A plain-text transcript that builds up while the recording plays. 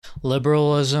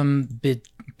Liberalism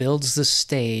builds the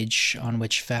stage on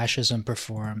which fascism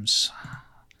performs.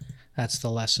 That's the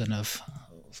lesson of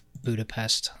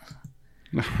Budapest.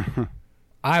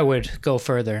 I would go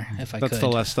further if I could.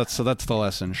 That's the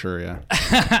lesson, sure,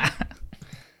 yeah.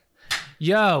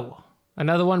 Yo,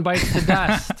 another one bites the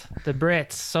dust. The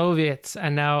Brits, Soviets,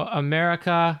 and now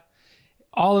America,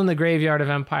 all in the graveyard of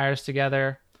empires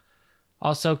together.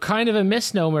 Also, kind of a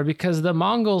misnomer because the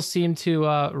Mongols seem to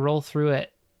roll through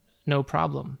it no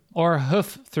problem, or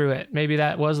hoof through it. Maybe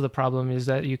that was the problem, is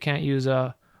that you can't use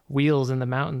wheels in the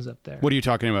mountains up there. What are you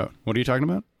talking about?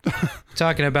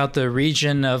 Talking about the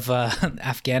region of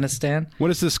Afghanistan. What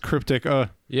is this cryptic?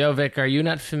 Yo, Vic, are you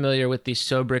not familiar with the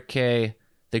sobriquet,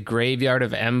 the graveyard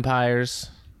of empires?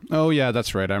 Oh yeah,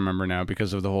 that's right. I remember now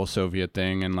because of the whole Soviet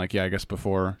thing and I guess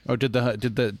before. Oh, did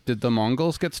the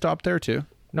Mongols get stopped there too?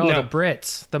 No, the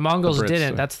Brits. The Mongols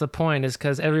didn't. That's the point, is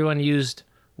because everyone used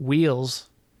wheels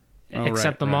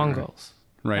except the Mongols.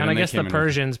 Right. And I guess the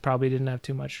Persians probably didn't have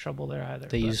too much trouble there either.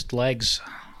 They used legs.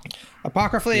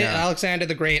 Apocryphally, Alexander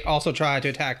the Great also tried to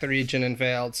attack the region and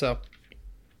failed, so...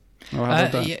 Oh, how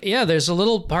about that? Yeah, there's a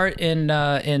little part in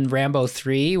Rambo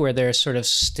 3 where they're sort of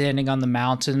standing on the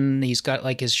mountain. He's got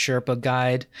his Sherpa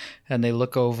guide, and they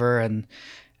look over and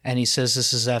he says,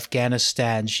 "This is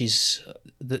Afghanistan.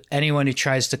 Anyone who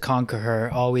tries to conquer her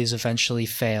always eventually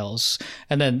fails."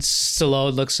 And then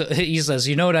Stallone he says,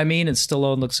 "You know what I mean?" And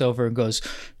Stallone looks over and goes,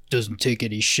 "Doesn't take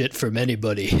any shit from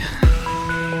anybody."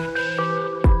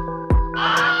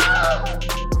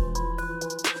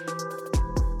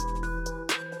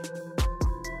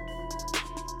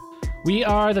 We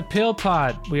are the Pill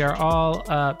Pod. We are all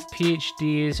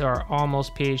PhDs or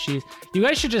almost PhDs. You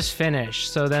guys should just finish,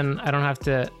 so then I don't have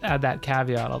to add that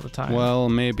caveat all the time. Well,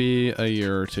 maybe a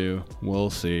year or two. We'll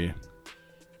see.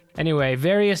 Anyway,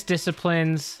 various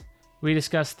disciplines. We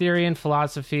discuss theory and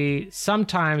philosophy,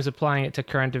 sometimes applying it to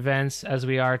current events as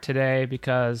we are today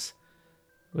because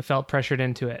we felt pressured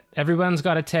into it. Everyone's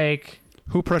got a take.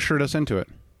 Who pressured us into it?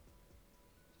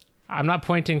 I'm not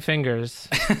pointing fingers.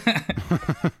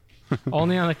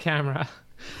 Only on the camera.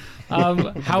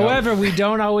 However, we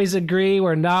don't always agree.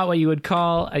 We're not what you would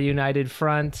call a united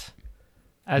front,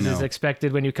 as is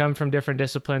expected when you come from different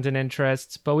disciplines and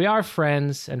interests. But we are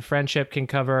friends, and friendship can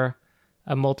cover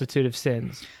a multitude of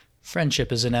sins. Friendship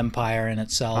is an empire in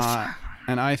itself.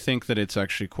 And I think that it's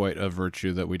actually quite a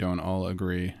virtue that we don't all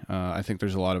agree. I think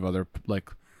there's a lot of other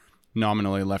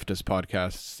nominally leftist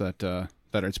podcasts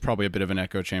that it's probably a bit of an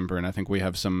echo chamber, and I think we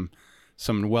have some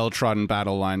well-trodden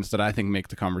battle lines that I think make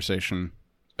the conversation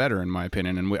better, in my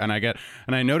opinion. And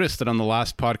I noticed that on the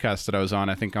last podcast that I was on,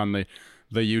 I think on the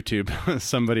YouTube,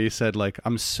 somebody said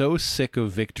I'm so sick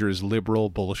of Victor's liberal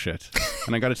bullshit.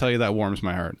 And I got to tell you, that warms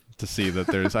my heart to see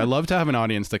that I love to have an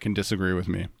audience that can disagree with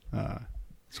me.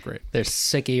 It's great. They're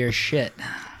sick of your shit.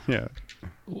 Yeah.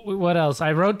 What else?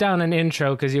 I wrote down an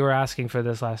intro because you were asking for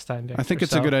this last time, Victor. I think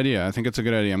it's a good idea.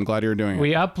 I'm glad you're doing it.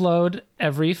 We upload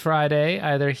every Friday,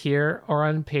 either here or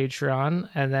on Patreon,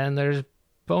 and then there's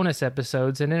bonus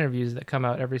episodes and interviews that come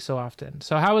out every so often.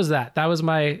 So how was that? That was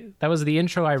the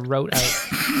intro I wrote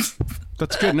out.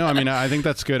 That's good. No, I mean, I think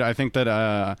that's good. I think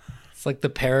that it's like the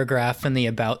paragraph in the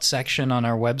about section on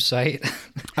our website.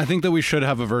 I think that we should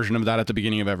have a version of that at the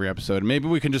beginning of every episode. Maybe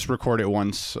we can just record it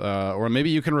once, or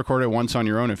maybe you can record it once on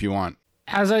your own if you want.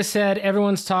 As I said,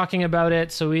 everyone's talking about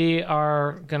it, so we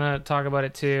are going to talk about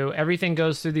it too. Everything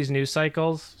goes through these news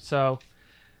cycles, so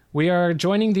we are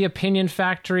joining the opinion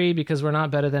factory because we're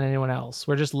not better than anyone else.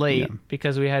 We're just late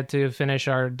because we had to finish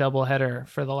our double header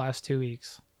for the last 2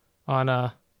 weeks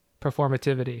on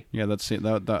performativity. Yeah, let's see.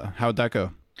 How'd that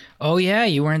go? Oh yeah,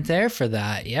 you weren't there for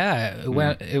that. Yeah,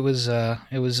 it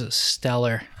was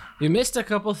stellar. You missed a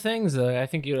couple things though. I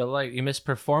think you'd have liked. You missed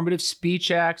performative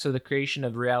speech acts, or the creation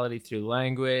of reality through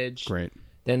language. Great.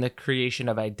 Then the creation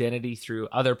of identity through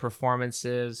other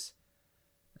performances.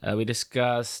 We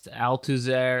discussed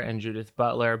Althusser and Judith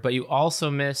Butler, but you also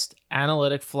missed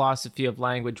analytic philosophy of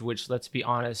language, which, let's be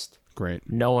honest, great.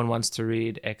 No one wants to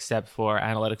read except for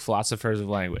analytic philosophers of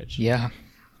language. Yeah.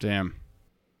 Damn.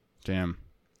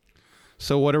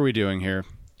 So what are we doing here?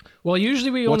 Well, usually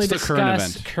we only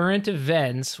discuss current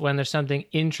events when there's something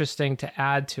interesting to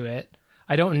add to it.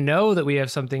 I don't know that we have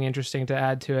something interesting to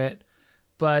add to it,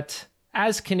 but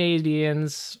as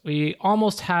Canadians, we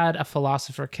almost had a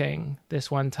philosopher king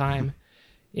this one time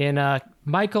in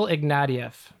Michael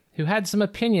Ignatieff, who had some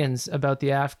opinions about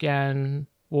the Afghan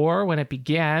war when it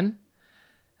began,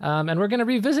 and we're going to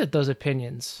revisit those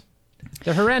opinions.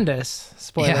 They're horrendous,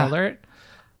 spoiler alert.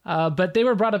 But they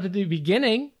were brought up at the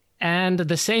beginning, and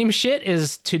the same shit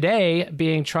is today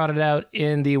being trotted out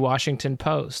in the Washington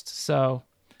Post. So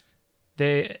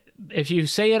If you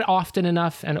say it often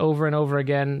enough and over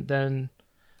again, then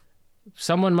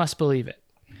someone must believe it.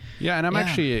 Yeah, and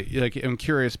I'm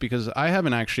curious because I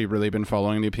haven't actually really been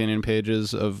following the opinion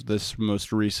pages of this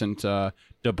most recent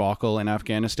debacle in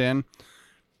Afghanistan,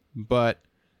 but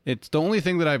it's the only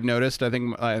thing that I've noticed. I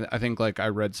think like I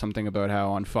read something about how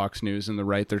on Fox News and the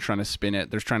right they're trying to spin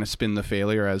it. They're trying to spin the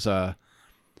failure as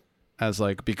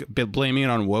like blaming it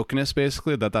on wokeness,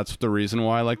 basically, that's the reason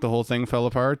why like the whole thing fell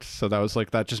apart. So that was like,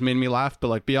 that just made me laugh. But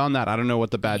like beyond that, I don't know what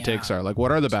the bad takes are. Like,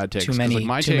 what are the bad takes? Too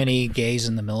many gays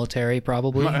in the military,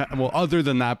 probably. Well, other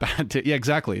than that, yeah,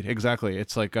 exactly.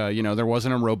 It's like there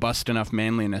wasn't a robust enough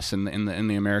manliness in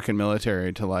the American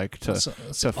military to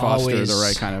foster the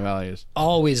right kind of values.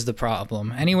 Always the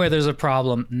problem. Anywhere there's a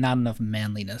problem, not enough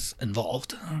manliness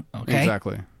involved. Okay,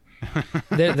 exactly.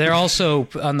 They're also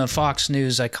on the Fox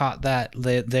News. I caught that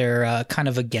they're kind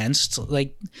of against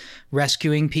like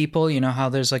rescuing people. You know how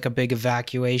there's like a big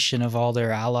evacuation of all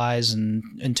their allies and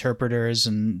interpreters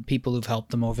and people who've helped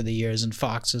them over the years. And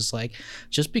Fox is like,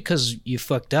 just because you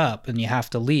fucked up and you have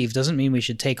to leave doesn't mean we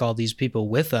should take all these people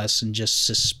with us and just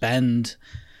suspend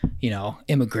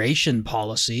immigration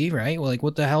policy, right? Well, like,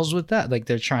 what the hell's with that? Like,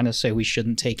 they're trying to say we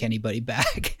shouldn't take anybody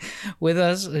back with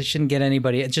us. We shouldn't get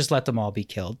anybody. Just let them all be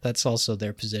killed. That's also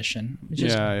their position. Which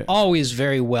is always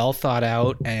very well thought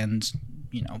out and,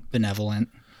 benevolent.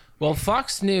 Well,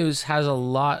 Fox News has a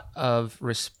lot of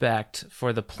respect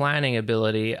for the planning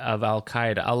ability of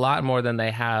Al-Qaeda, a lot more than they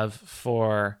have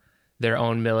for their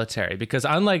own military. Because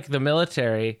unlike the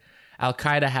military,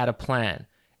 Al-Qaeda had a plan.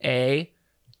 A,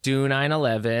 do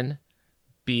 9/11,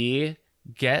 B,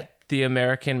 get the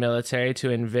American military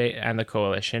to invade and the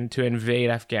coalition to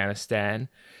invade Afghanistan,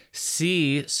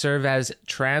 C, serve as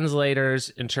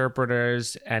translators,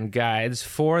 interpreters, and guides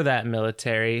for that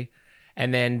military,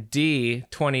 and then D,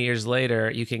 20 years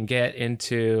later, you can get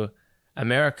into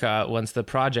America once the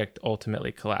project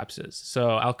ultimately collapses.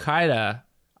 So Al-Qaeda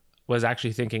was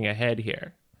actually thinking ahead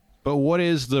here. But what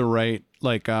is the right,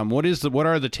 like, what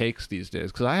are the takes these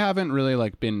days? Because I haven't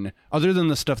really been, other than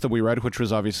the stuff that we read, which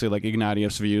was obviously like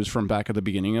Ignatieff's views from back at the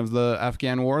beginning of the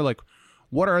Afghan war, like,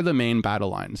 what are the main battle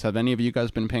lines? Have any of you guys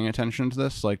been paying attention to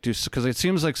this? Like, because it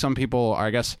seems like some people,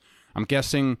 I'm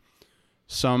guessing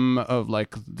some of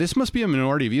this must be a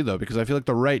minority view though, because I feel like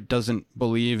the right doesn't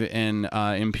believe in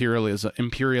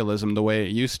imperialism the way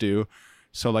it used to.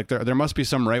 So like there must be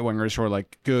some right wingers who are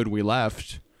like, good, we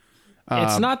left.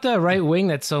 It's not the right wing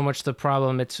that's so much the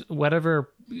problem. It's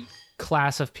whatever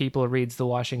class of people reads the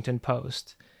Washington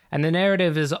Post. And the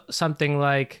narrative is something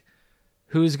like,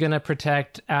 who's going to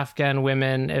protect Afghan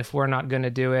women if we're not going to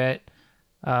do it?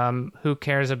 Who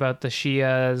cares about the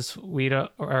Shias?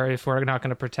 Or if we're not going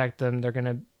to protect them, they're going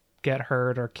to get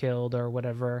hurt or killed or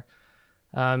whatever.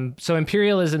 So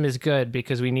imperialism is good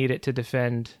because we need it to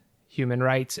defend human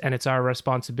rights, and it's our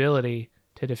responsibility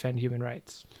to defend human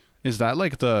rights. Is that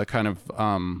like the kind of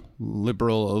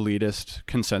liberal elitist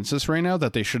consensus right now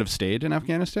that they should have stayed in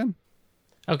Afghanistan?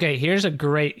 Okay, here's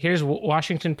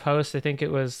Washington Post. I think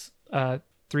it was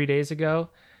 3 days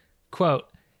ago. Quote,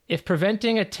 if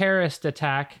preventing a terrorist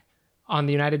attack on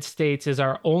the United States is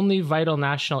our only vital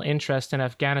national interest in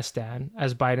Afghanistan,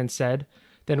 as Biden said,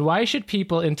 then why should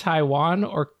people in Taiwan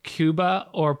or Cuba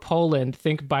or Poland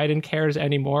think Biden cares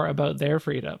anymore about their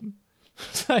freedom?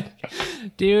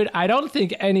 Dude, I don't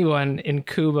think anyone in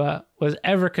Cuba was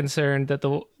ever concerned that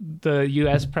the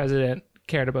U.S. president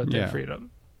cared about their freedom.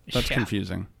 That's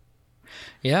confusing.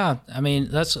 Yeah, I mean,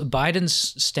 that's Biden's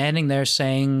standing there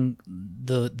saying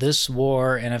this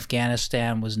war in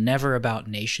Afghanistan was never about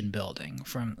nation building.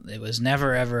 It was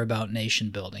never ever about nation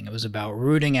building. It was about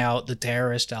rooting out the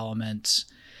terrorist elements.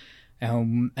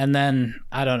 And then,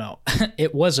 I don't know,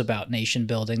 it was about nation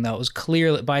building, though. It was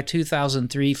clearly, by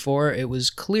 2003-4, it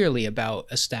was clearly about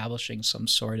establishing some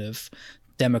sort of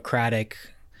democratic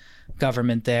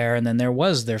government there. And then there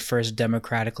was their first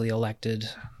democratically elected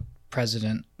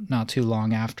president not too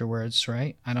long afterwards,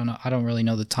 right? I don't know. I don't really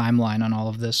know the timeline on all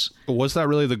of this. But was that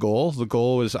really the goal? The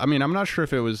goal was, I mean, I'm not sure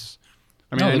if it was...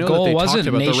 I know goal wasn't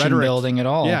nation building at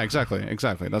all. Yeah, exactly.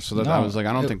 That's what I was like.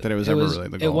 I don't think that it was ever really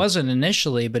the goal. It wasn't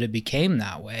initially, but it became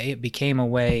that way. It became a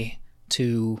way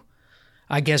to,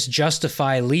 I guess,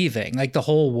 justify leaving. Like the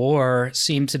whole war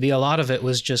seemed to be, a lot of it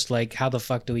was just like, how the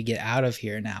fuck do we get out of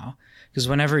here now? Because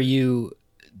whenever you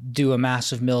do a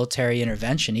massive military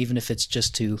intervention, even if it's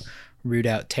just to root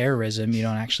out terrorism, you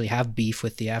don't actually have beef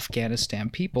with the Afghanistan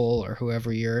people or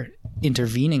whoever you're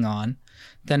intervening on.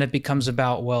 Then it becomes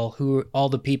about, well, who all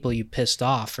the people you pissed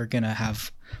off are going to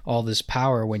have all this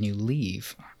power when you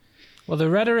leave. Well, the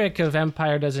rhetoric of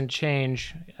empire doesn't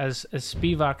change, as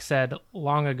Spivak said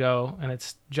long ago, and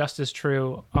it's just as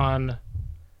true on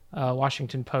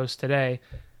Washington Post today.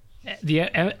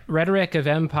 The rhetoric of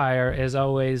empire is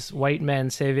always white men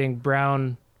saving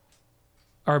brown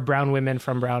women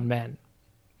from brown men.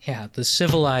 Yeah, the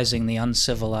civilizing the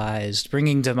uncivilized,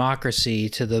 bringing democracy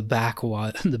to the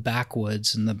backwoods and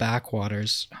the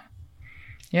backwaters.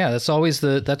 Yeah, that's always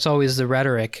the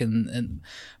rhetoric,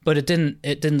 but it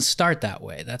didn't start that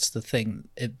way. That's the thing.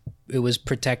 It was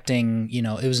protecting,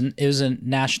 it was a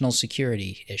national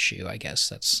security issue, I guess.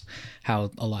 That's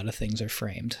how a lot of things are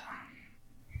framed.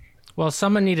 Well,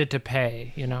 someone needed to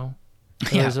pay, Yeah.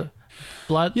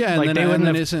 Blood. Yeah, like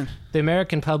the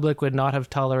American public would not have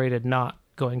tolerated not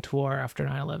going to war after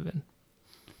 9/11.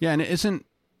 Yeah, and it isn't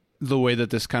the way that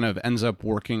this kind of ends up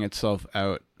working itself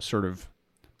out sort of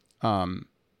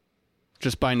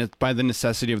just by the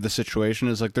necessity of the situation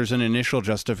is like there's an initial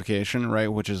justification, right,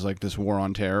 which is like this war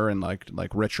on terror and like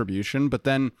retribution, but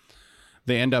then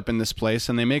they end up in this place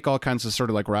and they make all kinds of sort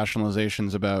of like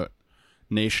rationalizations about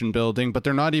nation building, but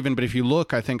they're not even, but if you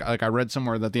look, I think like I read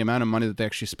somewhere that the amount of money that they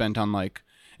actually spent on like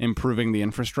improving the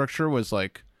infrastructure was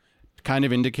like kind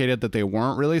of indicated that they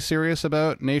weren't really serious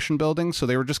about nation building. So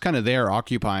they were just kind of there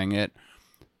occupying it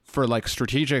for like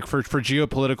strategic, for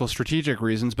geopolitical strategic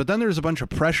reasons. But then there's a bunch of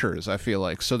pressures, I feel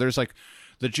like. So there's like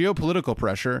the geopolitical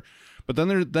pressure, but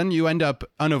then you end up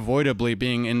unavoidably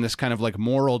being in this kind of like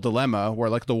moral dilemma where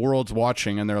like the world's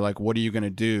watching and they're like, what are you going to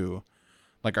do?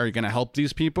 Like, are you going to help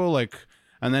these people? Like,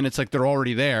 and then it's like they're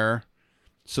already there.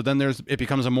 So then it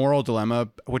becomes a moral dilemma,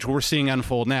 which we're seeing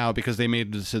unfold now because they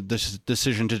made this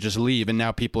decision to just leave, and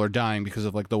now people are dying because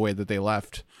of like the way that they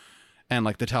left, and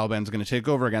like the Taliban's going to take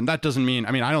over again. That doesn't mean,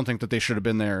 I don't think that they should have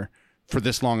been there for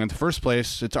this long in the first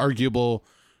place. It's arguable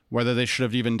whether they should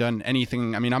have even done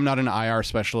anything. I'm not an IR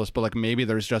specialist, but like maybe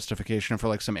there's justification for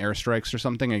like some airstrikes or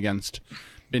something against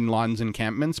bin Laden's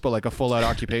encampments, but like a full out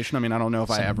occupation. I don't know if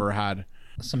I ever had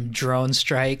some drone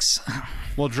strikes.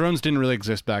 Well, drones didn't really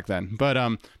exist back then,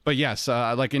 but yes,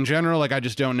 like in general, like I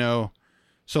just don't know.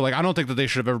 So like I don't think that they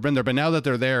should have ever been there. But now that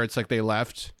they're there, it's like they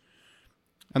left,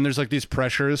 and there's like these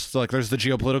pressures. So, like there's the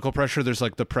geopolitical pressure. There's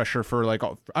like the pressure for like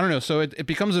I don't know. So it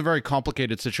becomes a very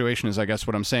complicated situation, is I guess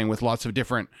what I'm saying, with lots of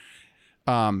different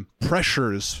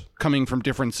pressures coming from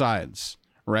different sides,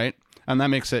 right? And that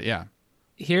makes it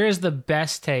Here's the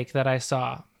best take that I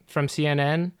saw from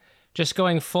CNN. Just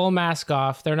going full mask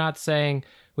off. They're not saying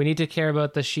we need to care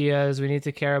about the Shias, we need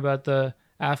to care about the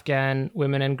Afghan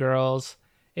women and girls.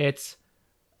 It's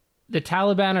the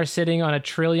Taliban are sitting on $1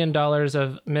 trillion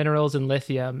of minerals and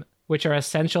lithium, which are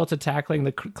essential to tackling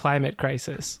the climate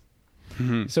crisis.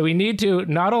 Mm-hmm. So we need to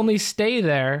not only stay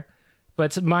there,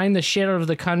 but to mine the shit out of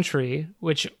the country,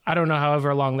 which I don't know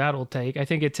however long that'll take. I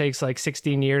think it takes like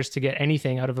 16 years to get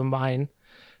anything out of a mine.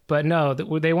 But no,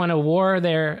 they want a war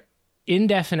there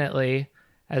indefinitely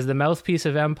as the mouthpiece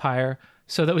of empire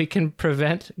so that we can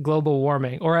prevent global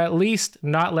warming, or at least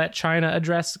not let China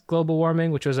address global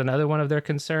warming, which was another one of their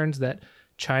concerns, that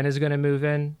China's going to move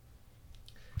in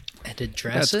and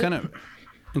address it.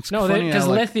 Because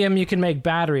lithium, you can make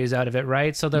batteries out of it,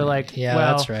 right? So they're like, yeah,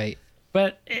 well, that's right.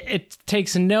 But it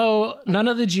takes none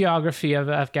of the geography of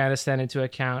Afghanistan into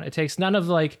account. It takes none of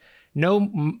like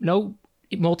no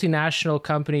multinational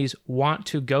companies want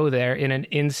to go there in an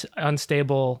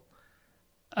unstable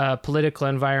political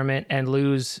environment and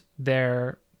lose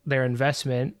their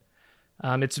investment.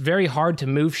 It's very hard to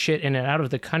move shit in and out of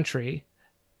the country,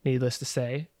 needless to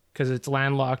say, because it's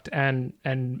landlocked and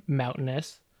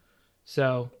mountainous.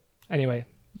 So anyway,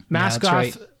 mask off.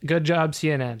 Right. Good job,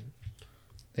 CNN.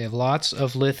 They have lots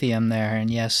of lithium there, and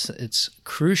yes, it's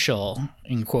crucial,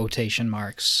 in quotation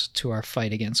marks, to our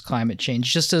fight against climate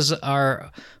change, just as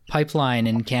our pipeline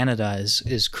in Canada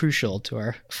is crucial to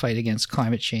our fight against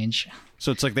climate change.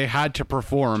 So it's like they had to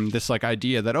perform this like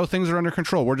idea that, things are under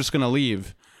control, we're just going to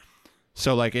leave.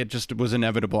 So like it just was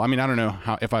inevitable. I don't know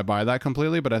if I buy that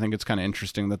completely, but I think it's kind of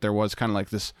interesting that there was kind of like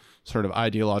this sort of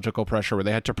ideological pressure where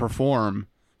they had to perform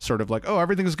sort of like,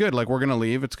 everything's good, like we're going to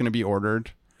leave, it's going to be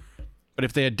ordered. But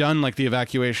if they had done like the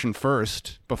evacuation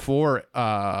first before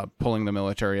pulling the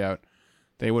military out,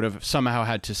 they would have somehow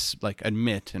had to like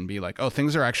admit and be like,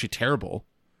 things are actually terrible,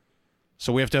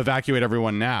 so we have to evacuate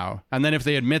everyone now. And then if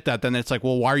they admit that, then it's like,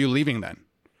 well, why are you leaving then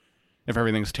if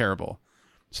everything's terrible?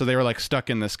 So they were like stuck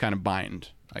in this kind of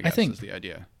bind, I guess, is the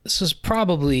idea. This is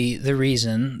probably the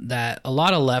reason that a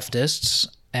lot of leftists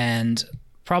and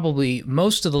probably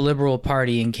most of the Liberal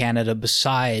Party in Canada,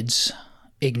 besides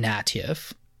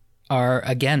Ignatieff, are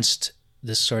against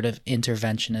this sort of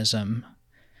interventionism.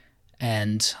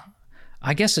 And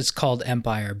I guess it's called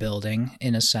empire building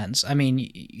in a sense. I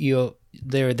mean,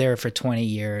 they were there for 20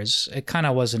 years. It kind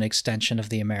of was an extension of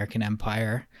the American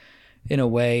empire in a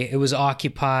way. It was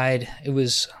occupied. It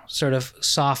was sort of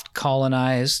soft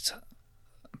colonized.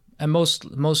 And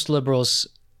most liberals,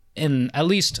 at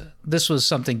least this was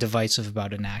something divisive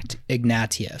about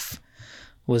Ignatieff,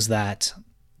 was that,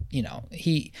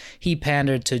 he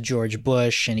pandered to George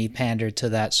Bush and he pandered to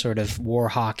that sort of war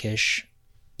hawkish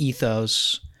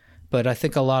ethos. But I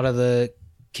think a lot of the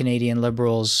Canadian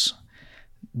liberals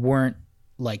weren't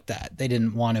like that. They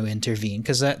didn't want to intervene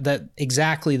because that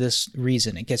exactly this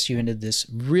reason. It gets you into this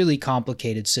really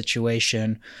complicated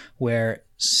situation where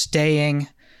staying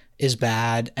is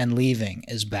bad and leaving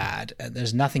is bad.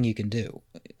 There's nothing you can do.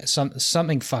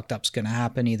 Something fucked up's going to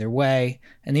happen either way.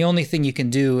 And the only thing you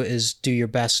can do is do your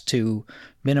best to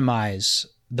minimize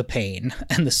the pain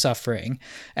and the suffering.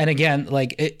 And again,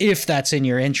 like, if that's in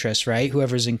your interest, right?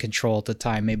 Whoever's in control at the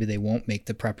time, maybe they won't make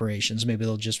the preparations. Maybe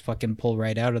they'll just fucking pull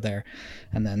right out of there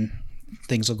and then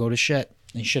things will go to shit.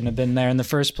 They shouldn't have been there in the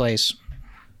first place.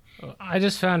 I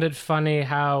just found it funny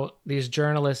how these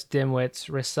journalist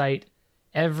dimwits recite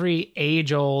every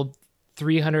age-old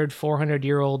 300,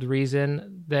 400-year-old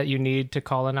reason that you need to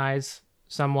colonize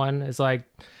someone. Is like,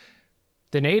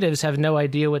 the natives have no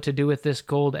idea what to do with this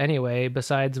gold anyway,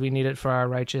 besides we need it for our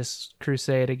righteous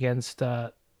crusade against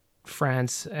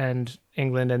France and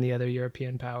England and the other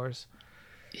European powers.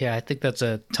 Yeah, I think that's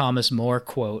a Thomas More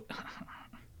quote.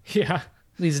 Yeah.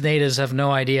 These natives have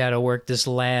no idea how to work this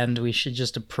land. We should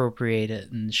just appropriate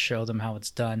it and show them how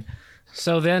it's done.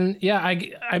 So then, yeah,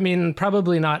 I mean,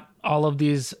 probably not all of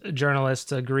these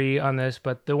journalists agree on this,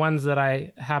 but the ones that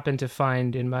I happened to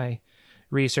find in my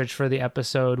research for the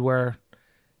episode were,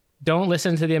 don't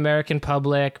listen to the American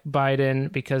public,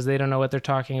 Biden, because they don't know what they're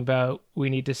talking about. We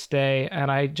need to stay. And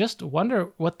I just wonder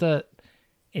what the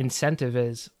incentive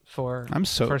is for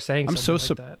saying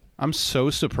something like that. I'm so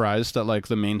surprised that like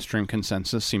the mainstream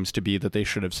consensus seems to be that they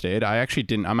should have stayed. I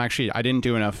didn't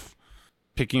do enough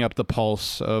picking up the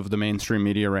pulse of the mainstream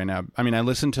media right now. I mean, I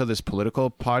listened to this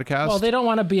political podcast. Well, they don't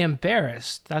want to be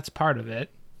embarrassed. That's part of it.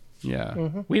 Yeah.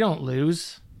 Mm-hmm. We don't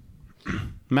lose.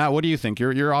 Matt, what do you think?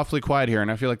 You're awfully quiet here,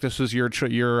 and I feel like this was your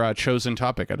chosen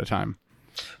topic at a time.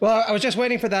 Well, I was just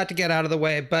waiting for that to get out of the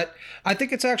way, but I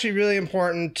think it's actually really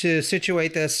important to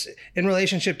situate this in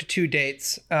relationship to two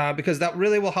dates, because that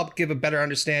really will help give a better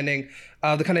understanding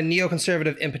of the kind of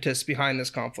neoconservative impetus behind this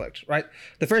conflict, right?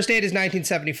 The first date is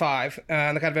 1975,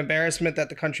 and the kind of embarrassment that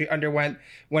the country underwent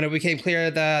when it became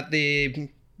clear that the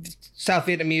South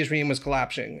Vietnamese regime was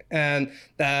collapsing and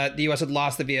that the U.S. had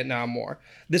lost the Vietnam War.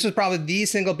 This was probably the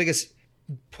single biggest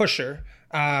pusher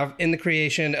in the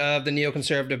creation of the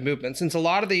neoconservative movement, since a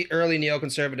lot of the early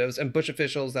neoconservatives and Bush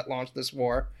officials that launched this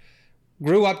war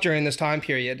grew up during this time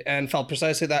period and felt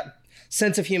precisely that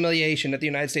sense of humiliation at the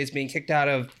United States being kicked out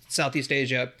of Southeast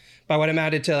Asia by what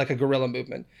amounted to like a guerrilla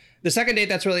movement. The second date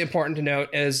that's really important to note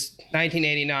is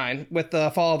 1989, with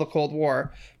the fall of the Cold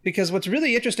War, because what's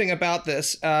really interesting about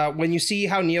this, when you see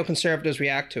how neoconservatives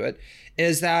react to it,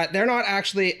 is that they're not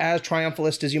actually as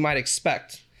triumphalist as you might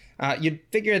expect. You'd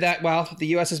figure that, well, the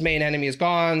U.S.'s main enemy is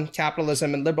gone.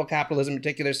 Capitalism, and liberal capitalism in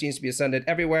particular, seems to be ascended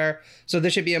everywhere. So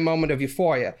this should be a moment of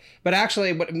euphoria. But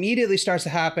actually, what immediately starts to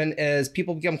happen is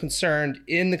people become concerned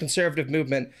in the conservative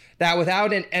movement that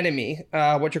without an enemy,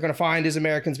 what you're going to find is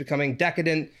Americans becoming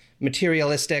decadent,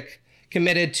 materialistic,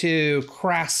 committed to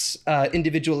crass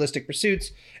individualistic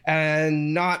pursuits,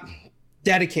 and not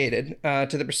dedicated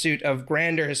to the pursuit of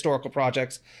grander historical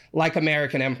projects like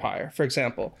American Empire, for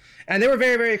example. And they were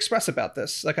very, very expressive about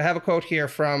this. Like, I have a quote here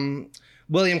from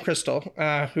William Crystal,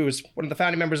 who is one of the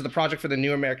founding members of the Project for the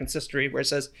New American History, where it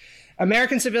says,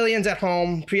 American civilians at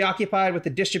home, preoccupied with the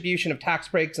distribution of tax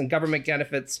breaks and government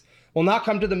benefits, will not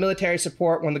come to the military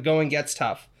support when the going gets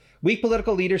tough. Weak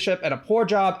political leadership and a poor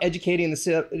job educating the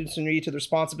citizenry to the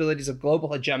responsibilities of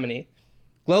global hegemony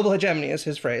is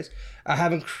his phrase,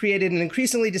 having created an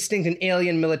increasingly distinct and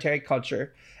alien military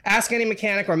culture. Ask any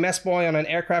mechanic or mess boy on an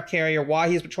aircraft carrier why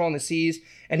he's patrolling the seas,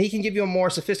 and he can give you a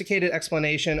more sophisticated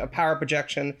explanation of power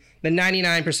projection than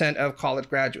 99% of college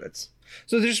graduates.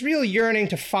 So there's real yearning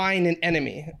to find an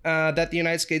enemy that the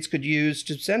United States could use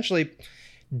to essentially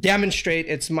demonstrate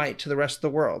its might to the rest of the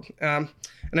world. And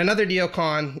another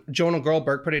neocon, Jonah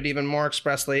Goldberg, put it even more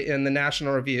expressly in the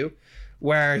National Review,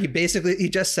 where he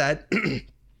just said,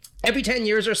 every 10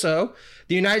 years or so,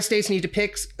 the United States need to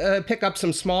pick up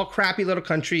some small, crappy little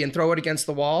country and throw it against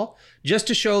the wall just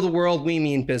to show the world we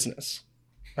mean business,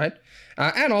 right?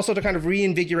 And also to kind of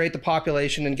reinvigorate the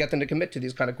population and get them to commit to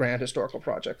these kind of grand historical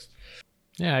projects.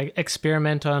 Yeah,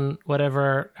 experiment on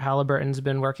whatever Halliburton's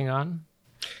been working on.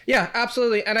 Yeah,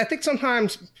 absolutely. And I think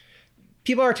sometimes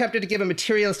people are tempted to give a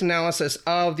materialist analysis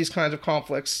of these kinds of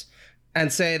conflicts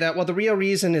and say that, well, the real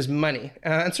reason is money.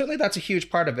 And certainly that's a huge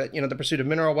part of it. The pursuit of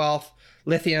mineral wealth,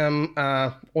 lithium,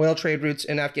 oil trade routes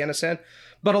in Afghanistan.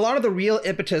 But a lot of the real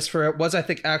impetus for it was, I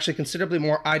think, actually considerably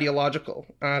more ideological.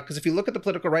 Because if you look at the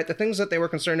political right, the things that they were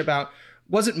concerned about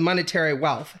wasn't monetary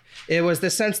wealth. It was the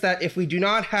sense that if we do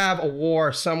not have a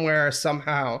war somewhere,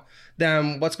 somehow,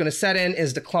 then what's going to set in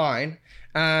is decline.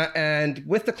 And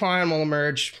with decline will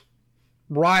emerge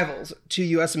rivals to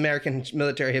U.S. American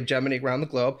military hegemony around the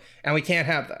globe, and we can't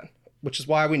have that, which is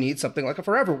why we need something like a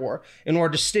forever war in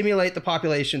order to stimulate the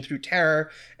population through terror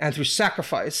and through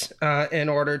sacrifice in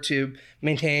order to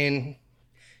maintain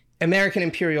American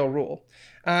imperial rule.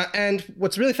 And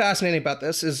what's really fascinating about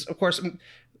this is, of course,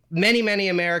 many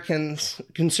Americans,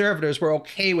 conservatives, were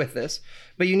okay with this,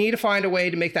 but you need to find a way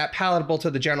to make that palatable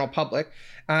to the general public.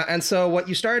 And so what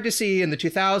you started to see in the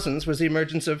 2000s was the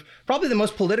emergence of probably the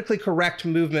most politically correct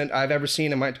movement I've ever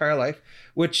seen in my entire life,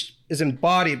 which is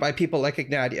embodied by people like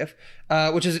Ignatieff,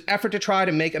 which is an effort to try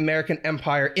to make American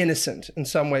empire innocent in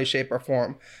some way, shape, or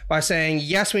form by saying,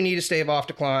 yes, we need to stave off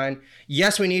decline.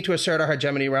 Yes, we need to assert our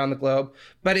hegemony around the globe,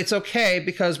 but it's okay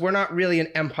because we're not really an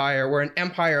empire. We're an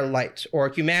empire light, or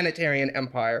a humanitarian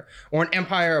empire, or an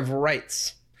empire of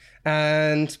rights.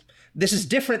 And this is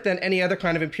different than any other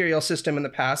kind of imperial system in the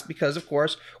past because, of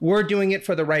course, we're doing it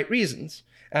for the right reasons.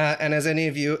 And as many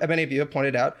of you have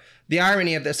pointed out, the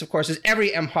irony of this, of course, is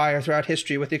every empire throughout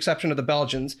history, with the exception of the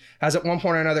Belgians, has at one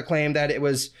point or another claimed that it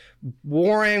was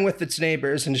warring with its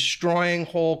neighbors and destroying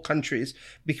whole countries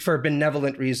for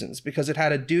benevolent reasons, because it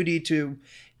had a duty to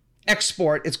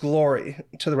export its glory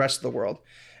to the rest of the world.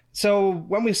 So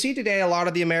when we see today a lot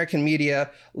of the American media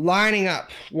lining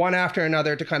up one after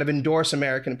another to kind of endorse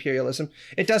American imperialism,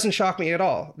 it doesn't shock me at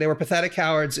all. They were pathetic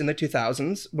cowards in the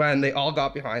 2000s when they all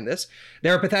got behind this.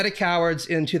 They were pathetic cowards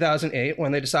in 2008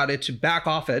 when they decided to back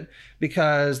off it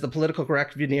because the political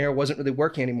correct veneer wasn't really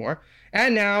working anymore.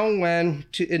 And now in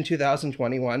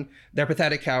 2021, they're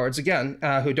pathetic cowards again,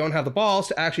 who don't have the balls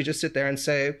to actually just sit there and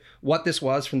say what this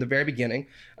was from the very beginning,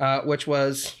 which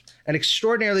was an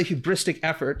extraordinarily hubristic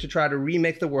effort to try to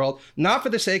remake the world, not for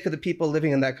the sake of the people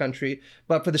living in that country,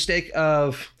 but for the sake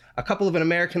of a couple of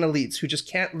American elites who just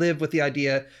can't live with the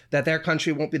idea that their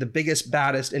country won't be the biggest,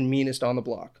 baddest, and meanest on the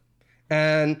block.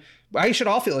 And I should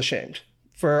all feel ashamed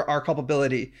for our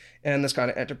culpability in this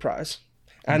kind of enterprise.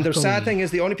 And the sad thing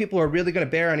is the only people who are really going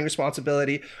to bear any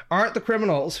responsibility aren't the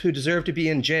criminals who deserve to be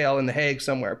in jail in The Hague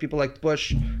somewhere, people like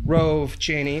Bush, Rove,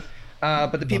 Cheney,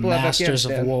 but the people of Afghanistan. Masters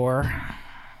of war.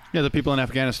 Yeah, the people in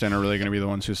Afghanistan are really going to be the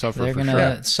ones who suffer. They're going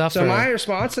to suffer. So my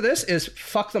response to this is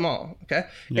fuck them all. Okay,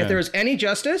 if there was any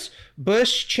justice,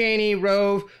 Bush, Cheney,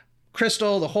 Rove,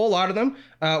 Crystal, the whole lot of them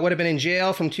would have been in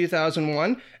jail from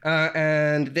 2001,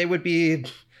 and they would be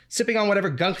sipping on whatever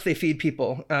gunk they feed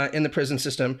people in the prison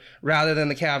system rather than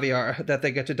the caviar that they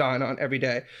get to dine on every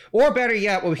day. Or better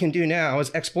yet, what we can do now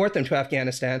is export them to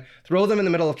Afghanistan, throw them in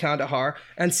the middle of Kandahar,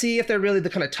 and see if they're really the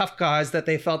kind of tough guys that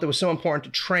they felt it was so important to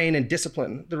train and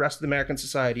discipline the rest of the American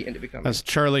society into becoming. As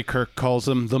Charlie Kirk calls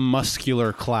them, the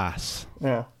muscular class.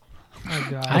 Yeah. Oh,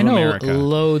 God. I know America.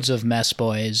 loads of mess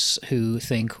boys who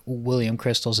think William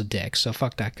Crystal's a dick, so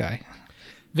fuck that guy.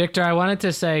 Victor, I wanted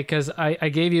to say, because I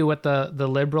gave you what the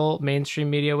liberal mainstream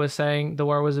media was saying the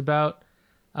war was about,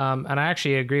 and I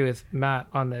actually agree with Matt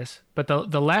on this, but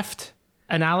the left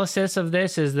analysis of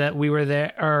this is that we were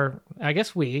there, or I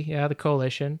guess the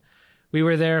coalition, we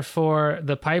were there for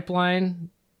the pipeline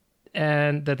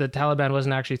and that the Taliban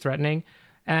wasn't actually threatening,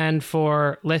 and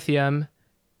for lithium,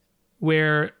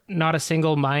 where not a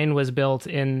single mine was built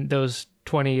in those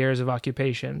 20 years of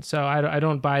occupation. So I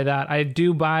don't buy that. I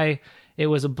do buy it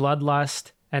was a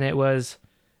bloodlust, and it was,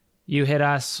 you hit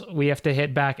us, we have to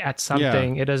hit back at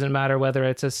something. Yeah. It doesn't matter whether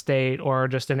it's a state or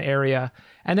just an area.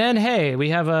 And then, hey, we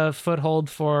have a foothold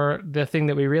for the thing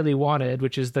that we really wanted,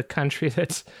 which is the country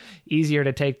that's easier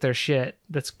to take their shit.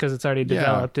 That's because it's already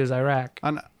developed, is Iraq.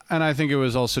 And I think it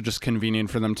was also just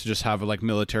convenient for them to just have like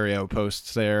military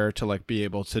outposts there to like be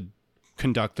able to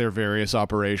conduct their various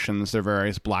operations, their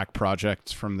various black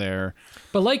projects from there.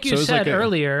 But like you said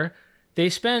earlier, they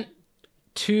spent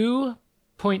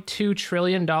 $2.2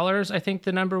 trillion, I think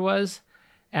the number was,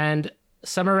 and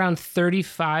somewhere around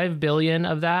 35 billion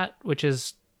of that, which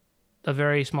is a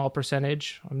very small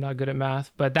percentage. I'm not good at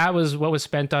math, but that was what was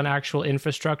spent on actual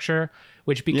infrastructure,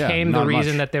 which became the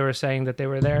reason that they were saying that they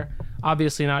were there.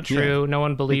 Obviously not true. No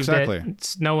one believed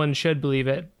it. No one should believe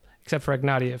it, except for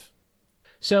Ignatieff.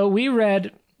 So we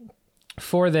read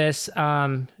for this,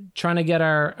 trying to get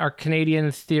our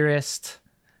Canadian theorist,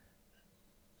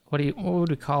 what would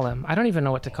we call him? I don't even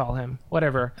know what to call him.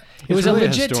 Whatever. It was really a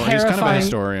legit terrifying. He's kind of a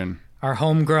historian. Our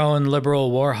homegrown liberal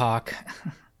war hawk.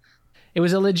 It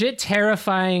was a legit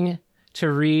terrifying to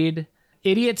read.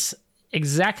 Idiots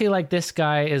exactly like this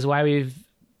guy is why we've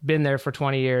been there for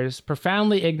 20 years.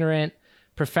 Profoundly ignorant,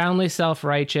 profoundly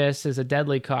self-righteous is a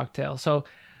deadly cocktail. So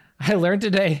I learned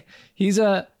today he's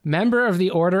a member of the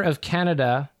Order of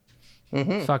Canada.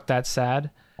 Mm-hmm. Fuck, that's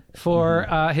sad. For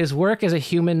his work as a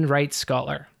human rights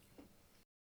scholar.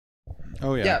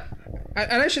 Oh, yeah. Yeah.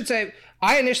 And I should say,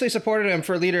 I initially supported him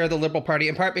for leader of the Liberal Party,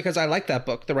 in part because I liked that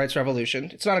book, The Rights Revolution.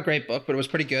 It's not a great book, but it was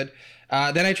pretty good.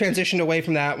 Then I transitioned away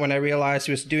from that when I realized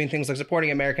he was doing things like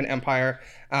supporting American empire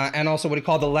and also what he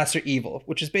called the lesser evil,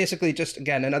 which is basically just,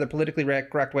 again, another politically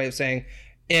correct way of saying,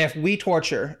 if we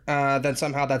torture, then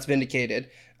somehow that's vindicated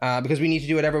because we need to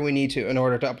do whatever we need to in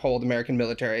order to uphold American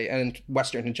military and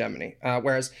Western hegemony.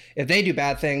 Whereas if they do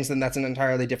bad things, then that's an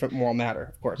entirely different moral matter,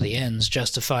 of course. The ends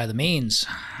justify the means.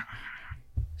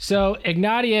 So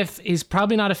Ignatieff is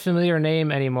probably not a familiar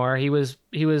name anymore. He was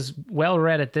well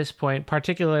read at this point,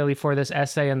 particularly for this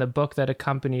essay and the book that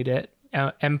accompanied it,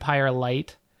 Empire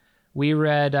Light. We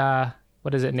read,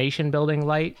 Nation Building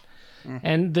Light? Mm-hmm.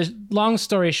 And the long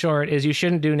story short is you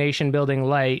shouldn't do nation building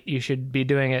light. You should be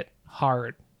doing it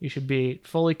hard. You should be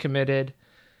fully committed.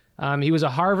 He was a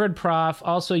Harvard prof,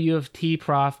 also U of T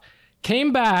prof,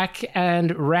 came back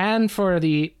and ran for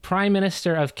the Prime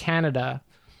Minister of Canada.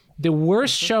 The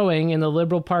worst showing in the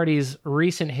Liberal Party's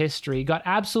recent history, got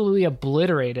absolutely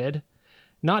obliterated,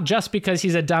 not just because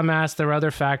he's a dumbass, there are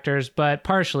other factors, but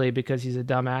partially because he's a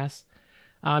dumbass.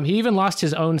 He even lost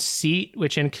his own seat,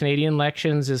 which in Canadian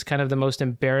elections is kind of the most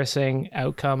embarrassing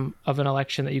outcome of an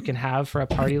election that you can have for a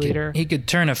party leader. He could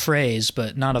turn a phrase,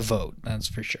 but not a vote, that's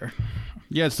for sure.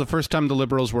 Yeah, it's the first time the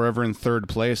Liberals were ever in third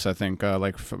place, I think,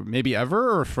 maybe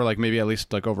ever, or for maybe at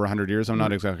least over 100 years. I'm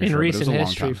not exactly sure. In recent but it was a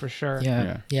history, long time. for sure.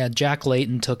 Yeah, Jack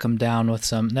Layton took him down with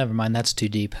some... Never mind, that's too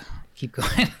deep. Keep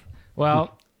going.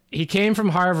 Well, he came from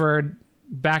Harvard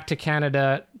back to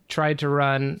Canada, tried to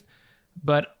run,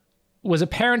 but was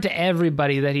apparent to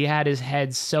everybody that he had his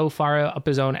head so far up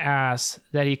his own ass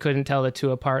that he couldn't tell the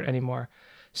two apart anymore.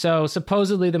 So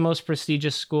supposedly the most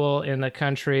prestigious school in the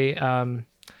country...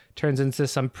 turns into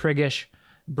some priggish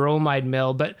bromide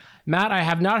mill. But Matt, I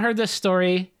have not heard this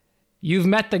story. You've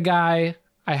met the guy.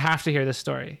 I have to hear this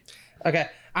story. Okay.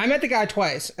 I met the guy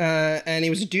twice, and he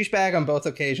was a douchebag on both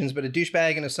occasions, but a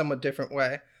douchebag in a somewhat different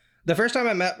way. The first time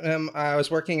I met him, I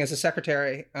was working as a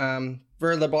secretary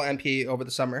for a Liberal MP over the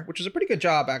summer, which was a pretty good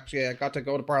job, actually. I got to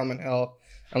go to Parliament Hill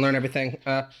and learn everything.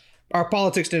 Our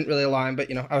politics didn't really align, but,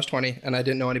 I was 20, and I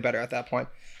didn't know any better at that point.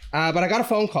 But I got a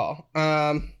phone call.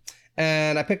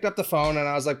 And I picked up the phone and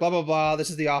I was like, blah, blah, blah. This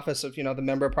is the office of, the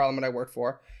member of parliament I work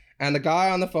for. And the guy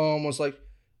on the phone was like,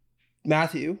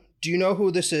 Matthew, do you know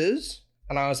who this is?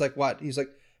 And I was like, what? He's like,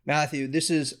 Matthew, this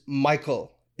is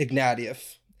Michael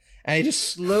Ignatieff. And he just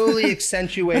slowly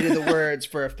accentuated the words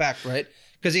for effect, right?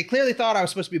 Because he clearly thought I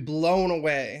was supposed to be blown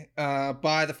away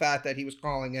by the fact that he was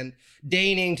calling and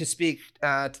deigning to speak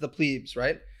to the plebes,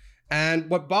 right? And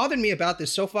what bothered me about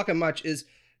this so fucking much is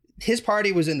his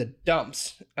party was in the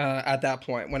dumps at that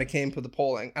point when it came to the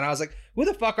polling. And I was like, who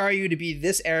the fuck are you to be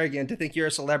this arrogant to think you're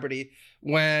a celebrity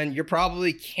when you're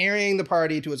probably carrying the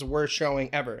party to its worst showing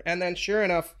ever? And then sure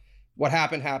enough, what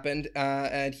happened,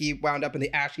 and he wound up in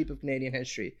the ash heap of Canadian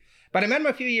history. But I met him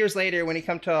a few years later when he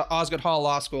came to Osgoode Hall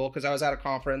Law School because I was at a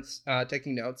conference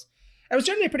taking notes. It was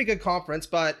generally a pretty good conference,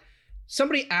 but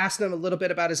somebody asked him a little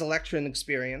bit about his election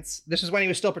experience. This is when he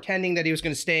was still pretending that he was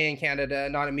going to stay in Canada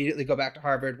and not immediately go back to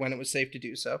Harvard when it was safe to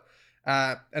do so.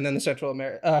 And then the Central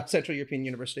European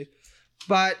University.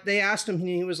 But they asked him, and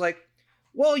he was like,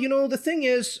 well, the thing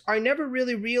is, I never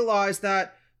really realized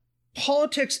that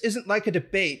politics isn't like a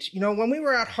debate. When we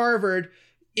were at Harvard,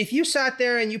 if you sat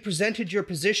there and you presented your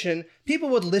position, people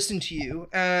would listen to you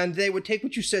and they would take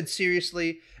what you said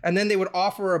seriously, and then they would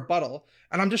offer a rebuttal.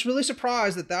 And I'm just really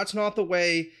surprised that that's not the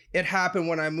way it happened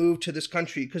when I moved to this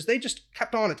country, because they just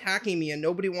kept on attacking me and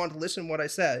nobody wanted to listen to what I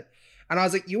said. And I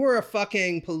was like, you were a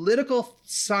fucking political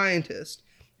scientist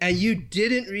and you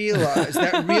didn't realize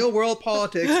that real world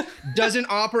politics doesn't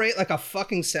operate like a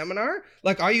fucking seminar?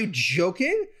 Like, are you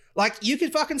joking? Like, you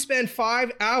could fucking spend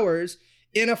 5 hours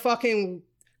in a fucking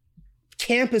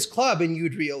campus club and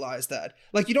you'd realize that.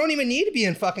 Like, you don't even need to be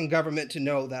in fucking government to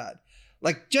know that.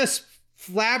 Like, just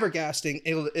flabbergasting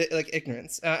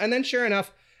ignorance. And then sure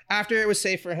enough, after it was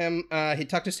safe for him, he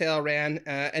tucked his tail, ran,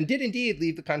 and did indeed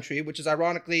leave the country, which is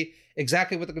ironically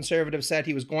exactly what the Conservatives said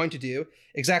he was going to do,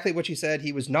 exactly what he said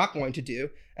he was not going to do,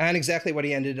 and exactly what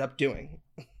he ended up doing.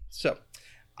 So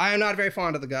I am not very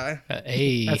fond of the guy.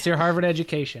 Hey, that's your Harvard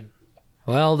education.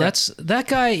 Well, that's that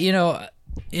guy.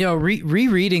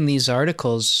 Rereading these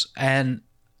articles, and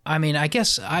I mean, I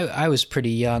guess I was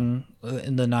pretty young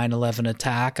in the 9/11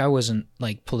 attack. I wasn't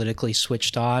like politically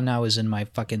switched on. I was in my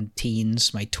fucking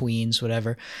teens, my tweens,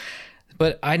 whatever.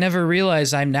 But I never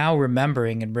realized I'm now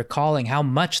remembering and recalling how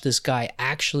much this guy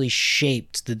actually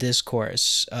shaped the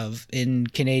discourse in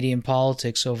Canadian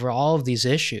politics over all of these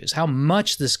issues. How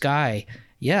much this guy,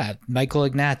 Michael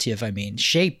Ignatieff,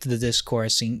 shaped the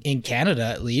discourse in Canada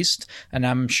at least. And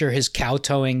I'm sure his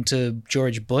kowtowing to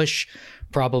George Bush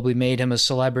probably made him a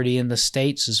celebrity in the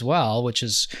States as well, which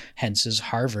is hence his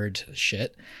Harvard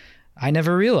shit. I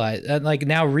never realized, like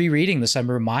now rereading this,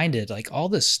 I'm reminded like all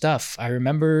this stuff. I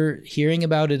remember hearing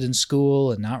about it in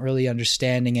school and not really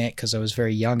understanding it because I was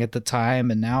very young at the time.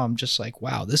 And now I'm just like,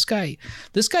 wow, this guy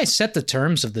set the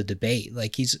terms of the debate.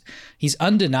 Like he's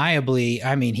undeniably,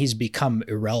 he's become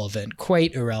irrelevant,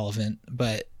 quite irrelevant,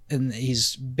 and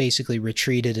he's basically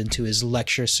retreated into his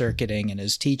lecture circuiting and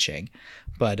his teaching.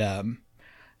 But,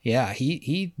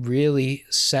 he really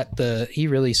set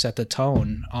the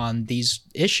tone on these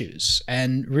issues,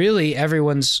 and really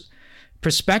everyone's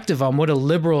perspective on what a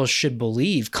liberal should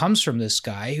believe comes from this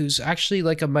guy who's actually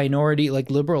like a minority.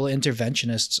 Like liberal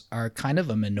interventionists are kind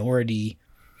of a minority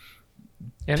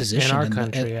position in our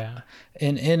country,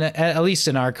 in at least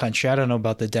in our country. I don't know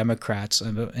about the Democrats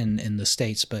in the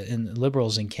States, but in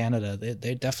liberals in Canada,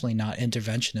 they're definitely not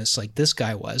interventionists like this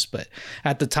guy was. But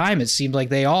at the time, it seemed like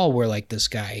they all were like this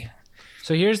guy.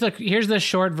 So here's the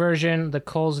short version, the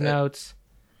Coles Notes.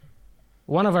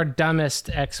 One of our dumbest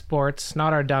exports,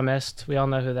 not our dumbest. We all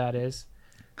know who that is.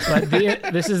 But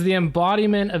this is the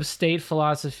embodiment of state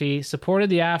philosophy. Supported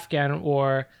the Afghan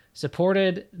war.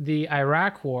 Supported the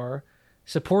Iraq war.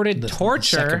 Supported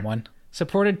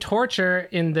torture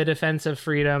in the defense of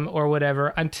freedom or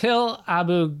whatever until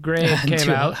Abu Ghraib came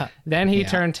out. Then he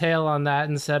turned tail on that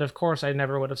and said, of course, I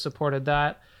never would have supported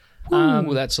that.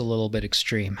 That's a little bit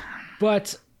extreme.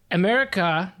 But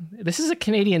America, this is a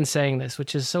Canadian saying this,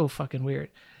 which is so fucking weird.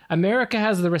 America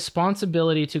has the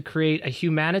responsibility to create a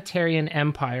humanitarian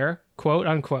empire, quote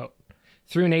unquote,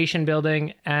 through nation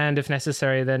building and, if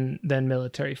necessary, then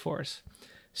military force.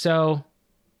 So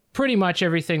pretty much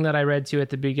everything that I read to you at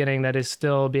the beginning that is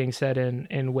still being said in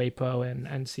WAPO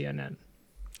and CNN.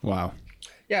 Wow.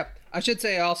 Yeah, I should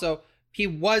say also, he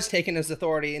was taken as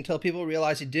authority until people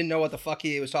realized he didn't know what the fuck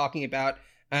he was talking about,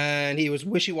 and he was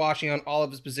wishy-washy on all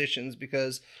of his positions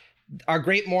because our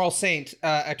great moral saint,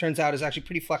 it turns out, is actually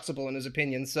pretty flexible in his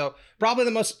opinions. So probably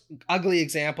the most ugly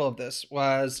example of this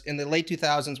was in the late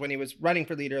 2000s when he was running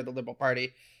for leader of the Liberal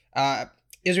Party.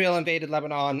 Israel invaded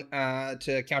Lebanon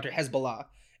to counter Hezbollah.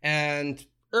 And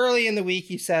early in the week,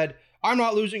 he said, I'm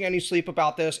not losing any sleep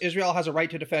about this. Israel has a right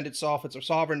to defend itself. It's a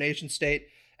sovereign nation state.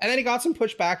 And then he got some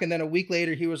pushback. And then a week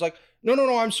later, he was like, no,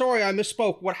 I'm sorry. I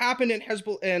misspoke. What happened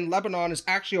in Lebanon is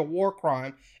actually a war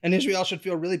crime. And Israel should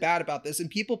feel really bad about this. And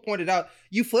people pointed out,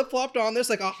 you flip-flopped on this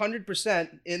like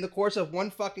 100% in the course of one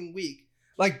fucking week.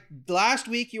 Like last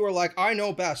week, you were like, I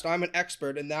know best. I'm an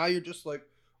expert. And now you're just like,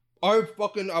 I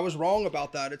was wrong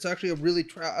about that. It's actually a really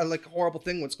horrible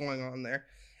thing what's going on there.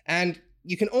 And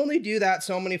you can only do that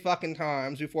so many fucking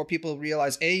times before people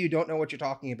realize, A, you don't know what you're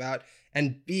talking about,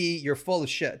 and B, you're full of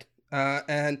shit.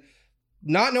 And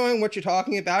not knowing what you're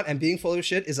talking about and being full of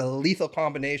shit is a lethal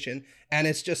combination. And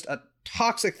it's just a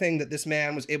toxic thing that this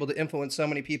man was able to influence so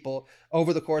many people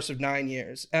over the course of 9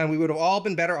 years. And we would have all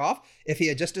been better off if he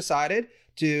had just decided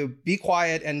to be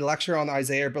quiet and lecture on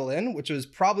Isaiah Berlin, which was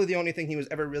probably the only thing he was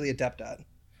ever really adept at.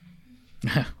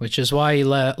 Which is why he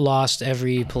lost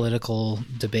every political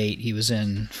debate he was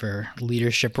in for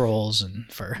leadership roles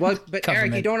and for but government.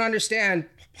 Eric, you don't understand.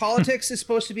 Politics is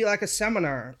supposed to be like a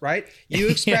seminar, right? You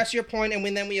express your point,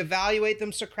 and then we evaluate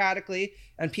them Socratically,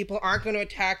 and people aren't going to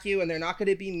attack you, and they're not going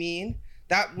to be mean.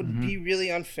 That would be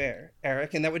really unfair,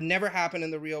 Eric, and that would never happen in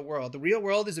the real world. The real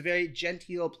world is a very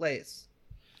genteel place.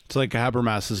 It's like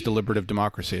Habermas's deliberative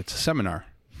democracy. It's a seminar.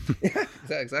 Yeah,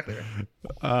 exactly.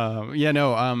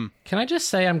 Can I just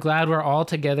say I'm glad we're all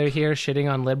together here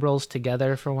shitting on liberals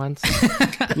together for once?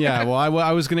 Yeah, well,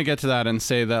 I was going to get to that and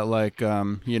say that,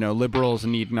 liberals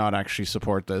need not actually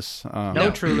support this. No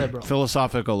true liberal.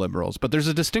 Philosophical liberals. But there's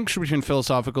a distinction between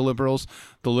philosophical liberals,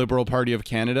 the Liberal Party of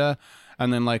Canada,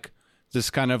 and then,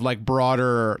 this kind of,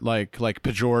 broader,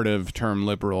 pejorative term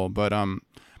liberal. But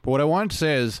what I wanted to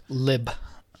say is... Lib.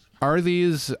 Are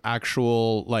these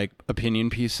actual opinion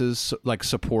pieces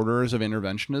supporters of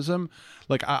interventionism?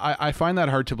 I find that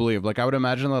hard to believe. I would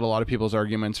imagine that a lot of people's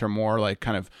arguments are more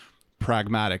kind of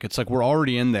pragmatic. It's like we're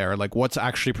already in there. Like, what's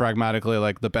actually pragmatically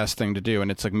like the best thing to do? And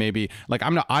it's like maybe like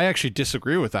I actually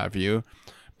disagree with that view,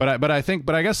 but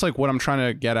I guess like what I'm trying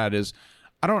to get at is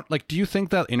do you think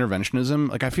that interventionism,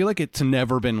 like I feel like it's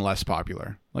never been less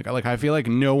popular. Like I feel like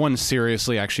no one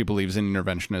seriously actually believes in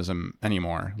interventionism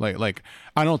anymore. Like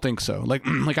I don't think so. Like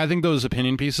I think those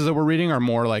opinion pieces that we're reading are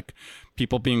more like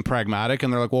people being pragmatic,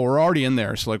 and they're like, well, we're already in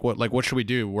there, so what should we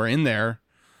do? We're in there.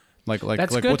 Like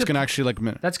what's gonna actually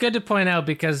like? That's good to point out,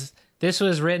 because this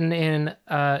was written in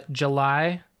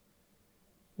July,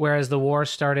 whereas the war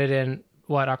started in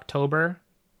October.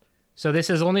 So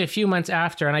this is only a few months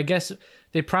after, and I guess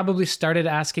they probably started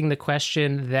asking the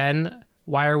question then,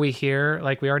 why are we here?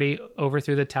 Like, we already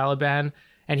overthrew the Taliban,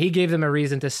 and he gave them a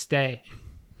reason to stay.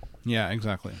 Yeah,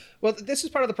 exactly. Well, this is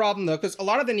part of the problem, though, because a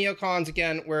lot of the neocons,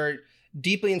 again, were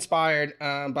deeply inspired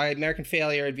by American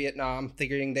failure in Vietnam,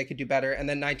 figuring they could do better, and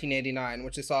then 1989,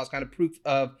 which they saw as kind of proof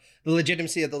of the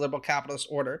legitimacy of the liberal capitalist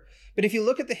order. But if you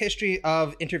look at the history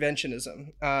of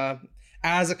interventionism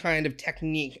as a kind of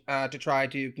technique to try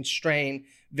to constrain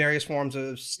various forms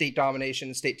of state domination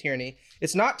and state tyranny,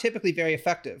 it's not typically very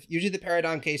effective. Usually the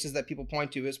paradigm cases that people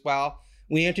point to is, well,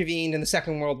 we intervened in the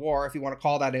Second World War, if you want to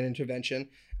call that an intervention,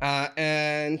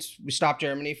 and we stopped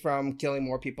Germany from killing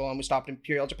more people, and we stopped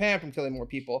Imperial Japan from killing more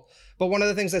people. But one of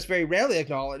the things that's very rarely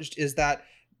acknowledged is that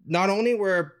not only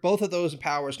were both of those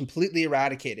powers completely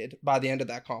eradicated by the end of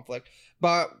that conflict,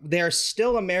 but there are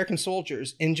still American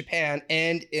soldiers in Japan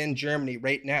and in Germany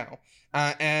right now.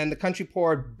 And the country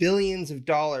poured billions of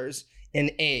dollars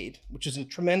in aid, which is a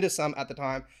tremendous sum at the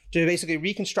time, to basically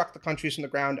reconstruct the countries from the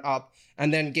ground up,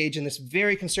 and then engage in this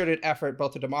very concerted effort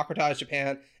both to democratize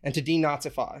Japan and to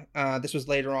denazify. This was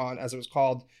later on, as it was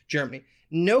called, Germany.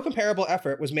 No comparable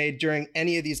effort was made during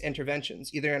any of these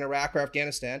interventions, either in Iraq or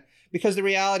Afghanistan, because the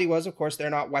reality was, of course, they're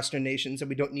not Western nations, and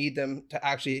we don't need them to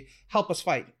actually help us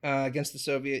fight against the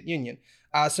Soviet Union.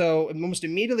 So almost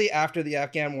immediately after the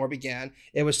Afghan war began,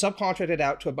 it was subcontracted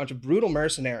out to a bunch of brutal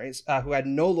mercenaries who had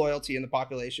no loyalty in the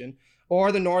population,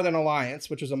 or the Northern Alliance,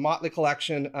 which was a motley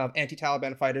collection of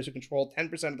anti-Taliban fighters who controlled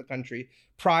 10% of the country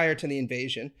prior to the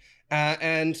invasion.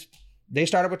 And they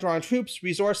started withdrawing troops,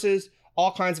 resources,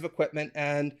 all kinds of equipment,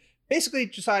 and basically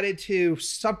decided to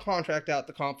subcontract out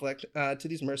the conflict to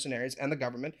these mercenaries and the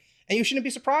government. And you shouldn't be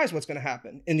surprised what's going to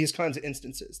happen in these kinds of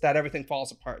instances, that everything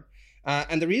falls apart.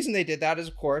 And the reason they did that is,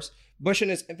 of course, Bush in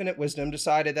his infinite wisdom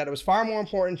decided that it was far more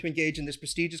important to engage in this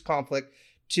prestigious conflict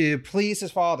to please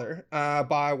his father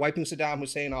by wiping Saddam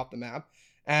Hussein off the map.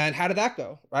 And how did that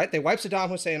go, right? They wiped Saddam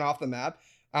Hussein off the map.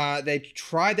 They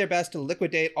tried their best to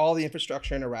liquidate all the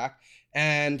infrastructure in Iraq.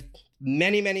 And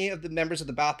many of the members of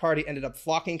the Ba'ath Party ended up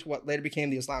flocking to what later became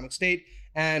the Islamic State,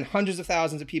 and hundreds of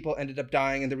thousands of people ended up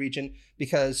dying in the region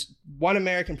because one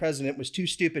American president was too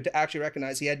stupid to actually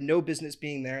recognize he had no business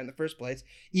being there in the first place,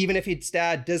 even if his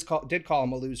dad did call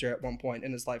him a loser at one point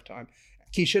in his lifetime.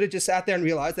 He should have just sat there and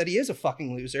realized that he is a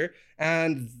fucking loser,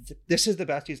 and this is the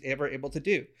best he's ever able to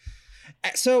do.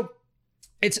 So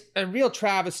it's a real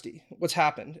travesty what's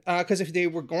happened, because if they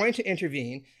were going to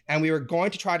intervene and we were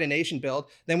going to try to nation build,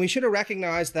 then we should have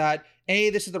recognized that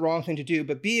A, this is the wrong thing to do,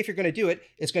 but B, if you're going to do it,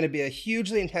 it's going to be a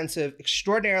hugely intensive,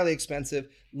 extraordinarily expensive,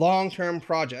 long-term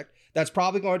project that's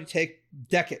probably going to take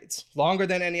decades, longer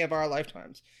than any of our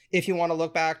lifetimes, if you want to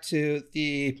look back to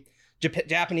the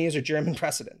Japanese or German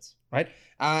precedents, right?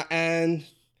 And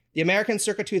the Americans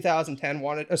circa 2000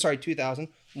 wanted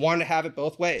to have it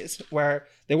both ways, where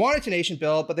they wanted to nation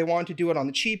build, but they wanted to do it on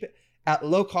the cheap, at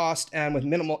low cost, and with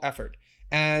minimal effort.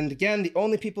 And again, the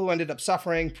only people who ended up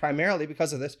suffering primarily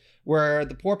because of this were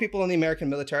the poor people in the American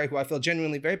military, who I feel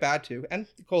genuinely very bad to, and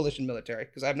the coalition military,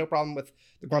 because I have no problem with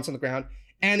the grunts on the ground,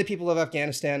 and the people of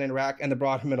Afghanistan and Iraq and the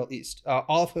broader Middle East,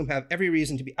 all of whom have every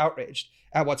reason to be outraged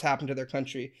at what's happened to their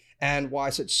country, and why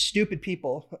such stupid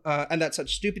people,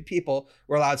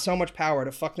 were allowed so much power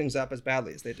to fuck things up as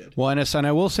badly as they did. Well, and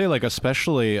I will say, like,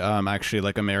 especially actually,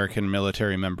 like, American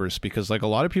military members, because, like, a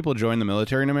lot of people join the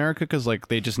military in America because, like,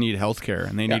 they just need healthcare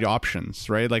and they need options,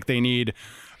 right? Like, they need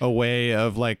a way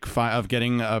of, like, of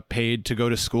getting paid to go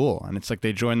to school, and it's like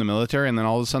they join the military and then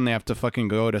all of a sudden they have to fucking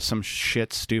go to some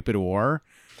shit stupid war.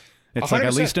 It's 100%. Like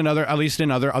at least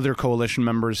in other coalition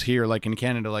members here, like in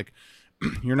Canada, like,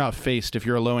 you're not faced, if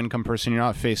you're a low income person, you're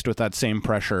not faced with that same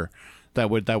pressure that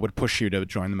would push you to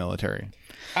join the military.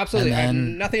 Absolutely.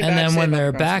 And then when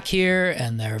they're back here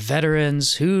and they're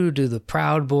veterans, who do the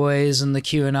Proud Boys and the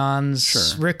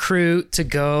QAnons recruit to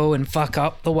go and fuck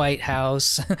up the White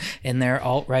House in their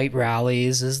alt-right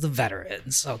rallies is the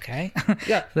veterans, okay?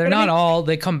 Yeah. They're not all,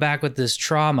 they come back with this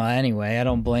trauma anyway. I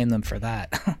don't blame them for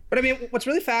that. But I mean, what's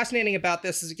really fascinating about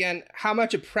this is, again, how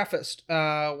much it prefaced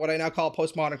what I now call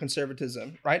postmodern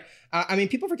conservatism, right? I mean,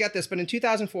 people forget this, but in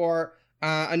 2004,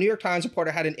 a New York Times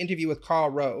reporter had an interview with Karl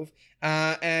Rove,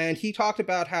 and he talked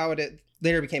about how it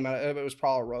later became out, it was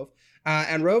Karl Rove,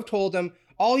 and Rove told him,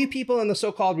 all you people in the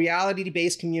so-called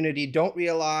reality-based community don't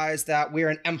realize that we're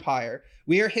an empire.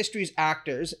 We are history's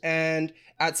actors, and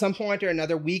at some point or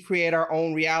another, we create our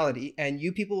own reality, and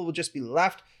you people will just be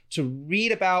left to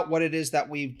read about what it is that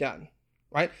we've done,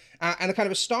 right? And the kind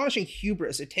of astonishing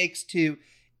hubris it takes to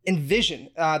envision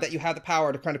that you have the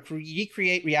power to kind of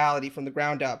recreate reality from the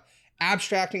ground up,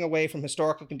 abstracting away from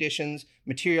historical conditions,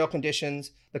 material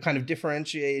conditions, the kind of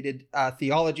differentiated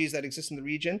theologies that exist in the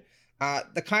region.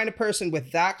 The kind of person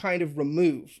with that kind of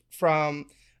remove from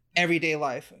everyday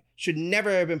life should never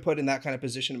have been put in that kind of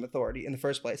position of authority in the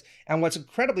first place. And what's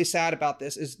incredibly sad about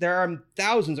this is there are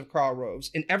thousands of Karl Roves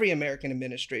in every American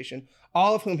administration,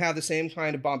 all of whom have the same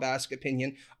kind of bombastic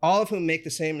opinion, all of whom make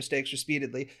the same mistakes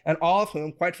repeatedly, and all of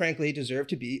whom, quite frankly, deserve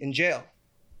to be in jail.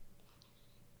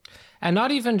 And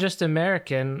not even just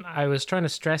American. I was trying to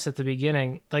stress at the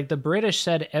beginning, like the British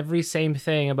said every same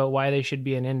thing about why they should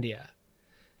be in India.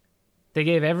 They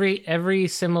gave every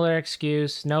similar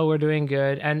excuse. No, we're doing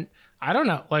good. And I don't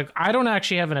know, like, I don't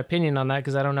actually have an opinion on that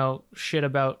because I don't know shit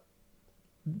about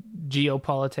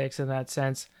geopolitics in that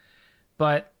sense.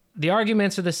 But the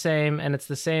arguments are the same, and it's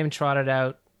the same trotted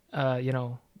out,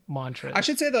 mantra. I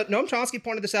should say that Noam Chomsky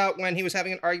pointed this out when he was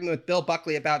having an argument with Bill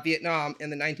Buckley about Vietnam in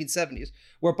the 1970s,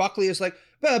 where Buckley is like,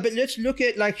 well, but let's look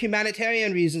at like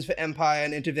humanitarian reasons for empire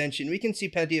and intervention. We can see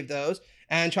plenty of those.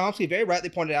 And Chomsky very rightly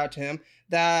pointed out to him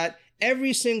that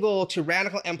every single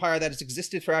tyrannical empire that has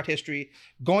existed throughout history,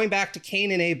 going back to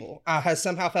Cain and Abel, has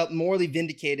somehow felt morally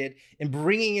vindicated in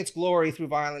bringing its glory through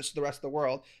violence to the rest of the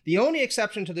world. The only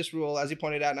exception to this rule, as he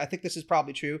pointed out, and I think this is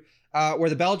probably true, were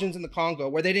the Belgians in the Congo,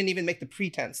 where they didn't even make the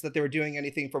pretense that they were doing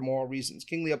anything for moral reasons.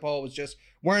 King Leopold was just,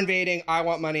 we're invading, I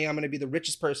want money, I'm going to be the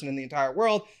richest person in the entire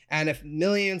world, and if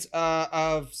millions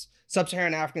of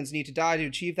sub-Saharan Africans need to die to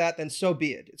achieve that, then so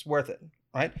be it. It's worth it,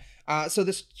 right? So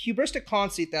this hubristic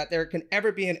conceit that there can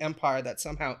ever be an empire that's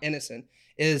somehow innocent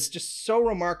is just so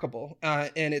remarkable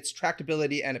in its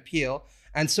tractability and appeal,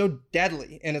 and so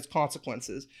deadly in its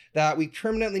consequences that we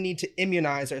permanently need to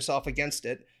immunize ourselves against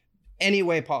it any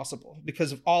way possible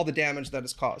because of all the damage that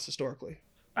it's caused historically.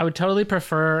 I would totally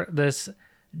prefer this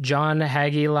John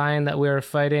Hagee line that we're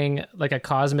fighting like a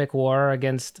cosmic war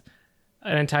against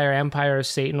an entire empire of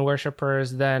Satan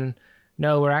worshippers than,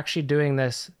 no, we're actually doing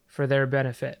this for their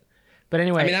benefit. But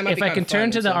anyway, if I can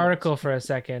turn to the article for a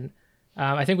second,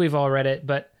 I think we've all read it,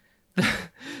 but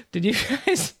did you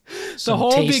guys, the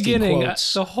whole beginning,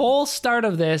 the whole start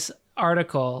of this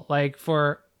article, like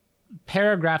for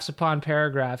paragraphs upon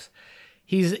paragraphs,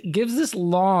 he gives this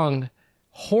long,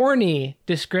 horny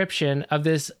description of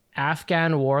this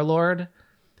Afghan warlord,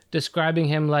 describing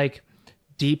him like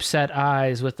deep set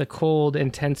eyes with the cold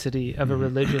intensity of a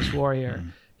religious warrior.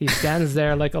 He stands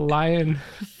there like a lion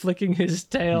flicking his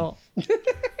tail.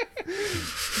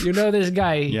 You know this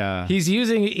guy. Yeah. He's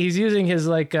using his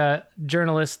like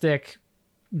journalistic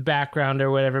background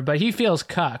or whatever, but he feels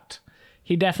cucked.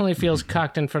 He definitely feels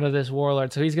cucked in front of this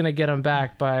warlord, so he's gonna get him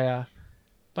back by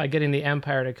getting the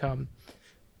empire to come.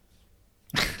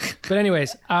 But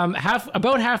anyways,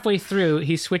 about halfway through,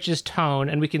 he switches tone,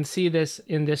 and we can see this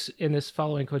in this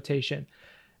following quotation.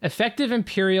 Effective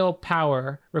imperial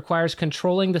power requires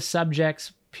controlling the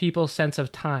subject's people's sense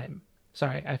of time.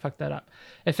 Sorry, I fucked that up.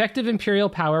 Effective imperial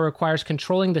power requires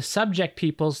controlling the subject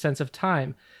people's sense of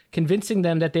time, convincing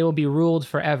them that they will be ruled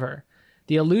forever.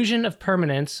 The illusion of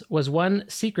permanence was one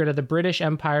secret of the British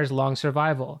Empire's long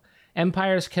survival.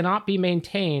 Empires cannot be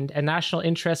maintained and national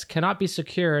interests cannot be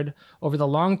secured over the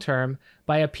long term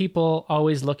by a people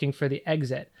always looking for the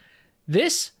exit.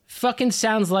 This fucking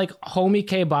sounds like Homi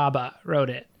K. Bhabha wrote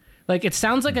it. Like, it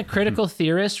sounds like a critical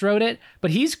theorist wrote it,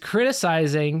 but he's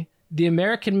criticizing the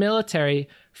American military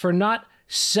for not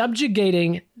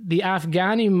subjugating the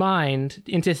Afghani mind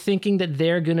into thinking that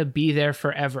they're going to be there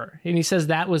forever. And he says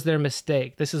that was their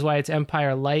mistake. This is why it's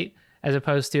Empire Light as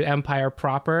opposed to Empire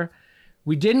proper.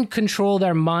 We didn't control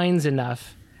their minds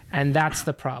enough, and that's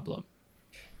the problem.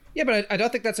 Yeah, but I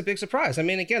don't think that's a big surprise. I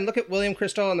mean, again, look at William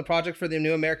Kristol and the Project for the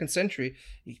New American Century.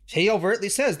 He overtly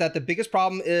says that the biggest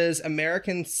problem is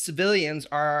American civilians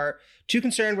are too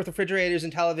concerned with refrigerators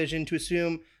and television to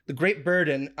assume the great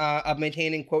burden of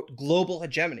maintaining, quote, global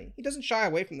hegemony. He doesn't shy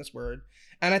away from this word.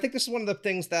 And I think this is one of the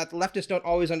things that leftists don't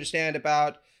always understand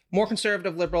about more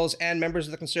conservative liberals and members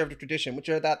of the conservative tradition, which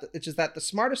is that the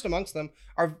smartest amongst them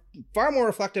are far more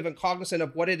reflective and cognizant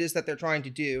of what it is that they're trying to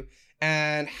do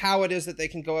and how it is that they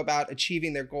can go about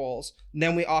achieving their goals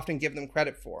than we often give them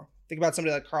credit for. Think about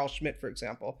somebody like Carl Schmitt, for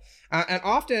example. And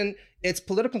often it's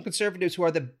political conservatives who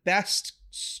are the best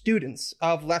students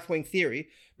of left-wing theory,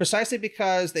 precisely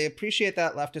because they appreciate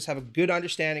that leftists have a good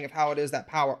understanding of how it is that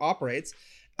power operates.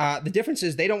 The difference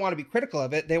is they don't want to be critical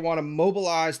of it. They want to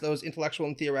mobilize those intellectual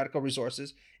and theoretical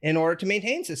resources in order to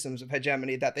maintain systems of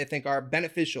hegemony that they think are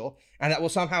beneficial and that will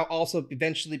somehow also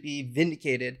eventually be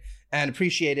vindicated and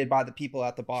appreciated by the people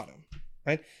at the bottom.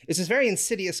 Right? It's this very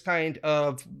insidious kind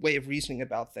of way of reasoning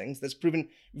about things that's proven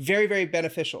very, very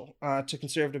beneficial to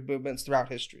conservative movements throughout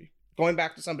history. Going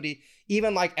back to somebody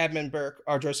even like Edmund Burke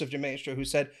or Joseph de Maistre, who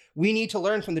said, we need to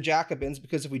learn from the Jacobins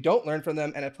because if we don't learn from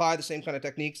them and apply the same kind of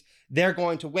techniques, they're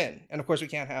going to win. And of course, we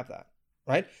can't have that,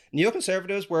 right?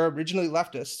 Neoconservatives were originally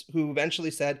leftists who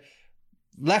eventually said,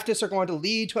 leftists are going to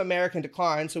lead to American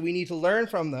decline, so we need to learn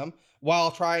from them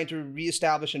while trying to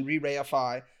reestablish and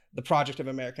re-reify the project of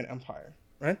American empire,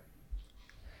 right?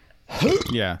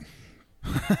 Yeah.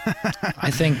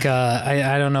 I think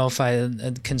I don't know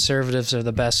if conservatives are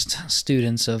the best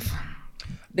students of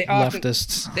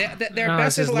leftists. They're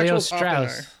best intellectuals. Leo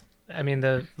Strauss. I mean,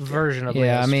 the version of Leo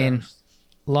Strauss. Yeah, I mean,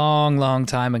 long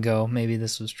time ago, maybe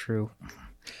this was true.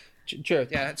 True.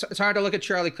 Yeah, it's hard to look at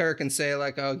Charlie Kirk and say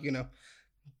like, oh, you know,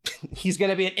 he's going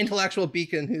to be an intellectual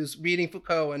beacon who's reading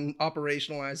Foucault and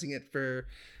operationalizing it for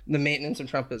the maintenance of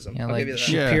Trumpism. Yeah, like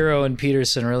Shapiro and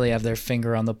Peterson really have their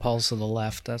finger on the pulse of the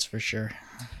left. That's for sure.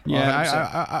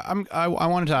 Yeah, I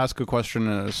wanted to ask a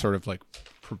question, sort of like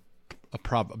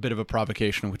a bit of a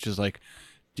provocation, which is like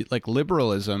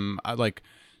liberalism.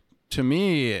 To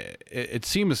me, it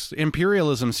seems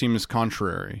imperialism seems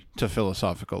contrary to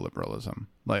philosophical liberalism.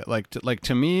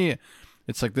 To me,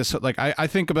 it's like this. Like I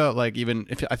think about like even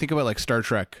if I think about like Star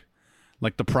Trek.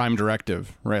 Like the prime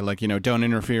directive, right? Like, you know, don't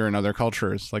interfere in other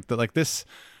cultures. Like this,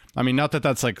 I mean, not that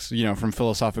that's like, you know, from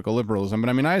philosophical liberalism, but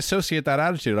I mean, I associate that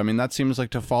attitude. I mean, that seems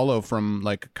like to follow from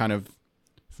like kind of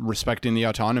respecting the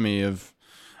autonomy of,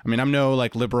 I mean, I'm no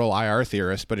like liberal IR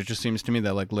theorist, but it just seems to me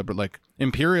that like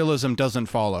imperialism doesn't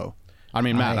follow. I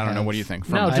mean, Matt, I don't know. What do you think?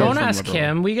 Don't ask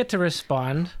him. We get to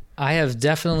respond. I have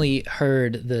definitely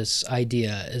heard this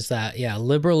idea is that, yeah,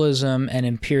 liberalism and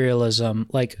imperialism,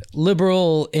 like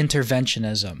liberal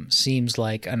interventionism seems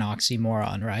like an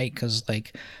oxymoron, right? Because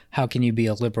like, how can you be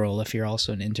a liberal if you're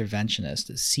also an interventionist?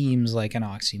 It seems like an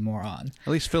oxymoron.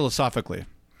 At least philosophically.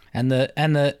 And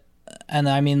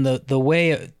I mean, the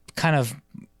way it kind of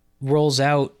rolls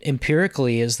out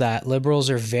empirically is that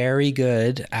liberals are very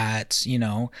good at, you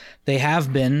know, they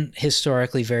have been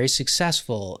historically very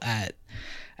successful at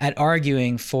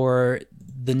arguing for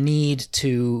the need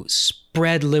to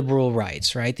spread liberal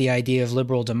rights, right? The idea of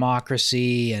liberal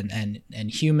democracy and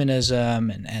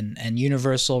humanism and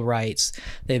universal rights.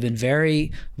 They've been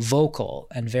very vocal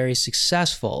and very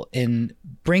successful in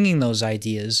bringing those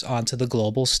ideas onto the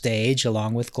global stage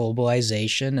along with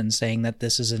globalization and saying that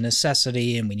this is a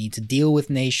necessity and we need to deal with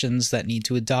nations that need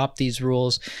to adopt these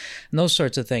rules and those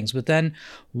sorts of things. But then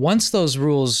once those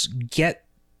rules get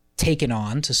taken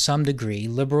on to some degree,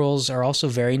 liberals are also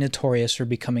very notorious for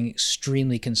becoming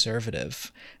extremely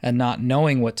conservative and not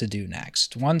knowing what to do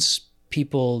next. Once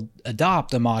people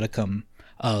adopt a modicum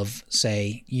of,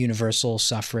 say, universal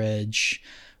suffrage,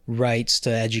 rights to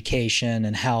education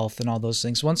and health and all those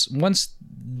things, once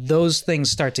those things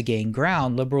start to gain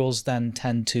ground, liberals then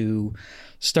tend to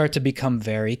start to become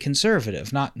very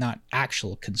conservative, not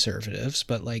actual conservatives,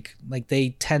 but like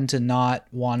they tend to not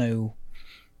want to,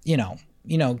 you know,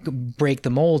 break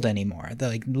the mold anymore.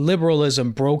 Like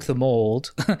liberalism broke the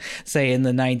mold, say in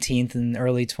the 19th and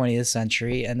early 20th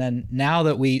century. And then now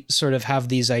that we sort of have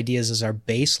these ideas as our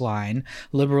baseline,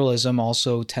 liberalism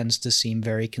also tends to seem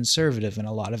very conservative in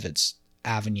a lot of its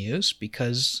avenues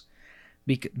because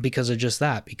of just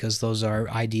that, because those are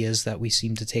ideas that we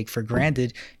seem to take for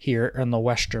granted here in the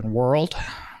Western world.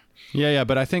 Yeah.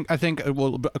 But I think,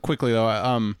 well, quickly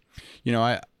though, you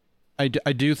know,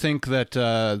 I do think that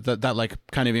that like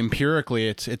kind of empirically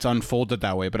it's unfolded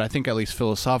that way, but I think at least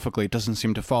philosophically it doesn't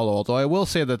seem to follow. Although I will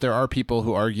say that there are people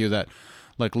who argue that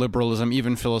like liberalism,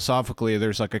 even philosophically,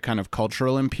 there's like a kind of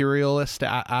cultural imperialist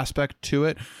aspect to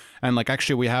it. And like,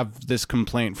 actually, we have this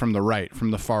complaint from the right,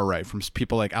 from the far right, from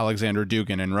people like Alexander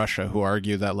Dugin in Russia, who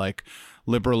argue that like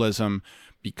liberalism,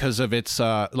 because of its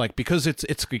because it's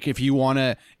if you want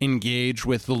to engage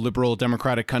with the liberal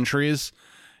democratic countries,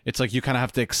 it's like you kind of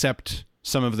have to accept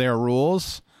some of their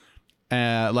rules.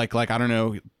 Like I don't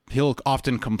know, he'll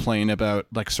often complain about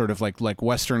like sort of like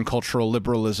Western cultural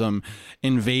liberalism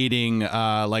invading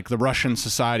like the Russian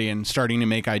society and starting to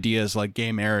make ideas like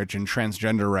gay marriage and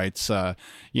transgender rights,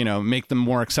 make them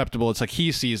more acceptable. It's like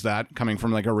he sees that coming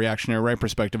from like a reactionary right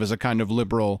perspective as a kind of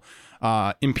liberal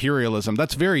imperialism.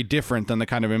 That's very different than the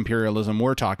kind of imperialism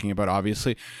we're talking about,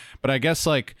 obviously. But I guess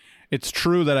like, it's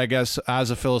true that I guess as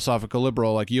a philosophical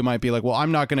liberal, like you might be like, well,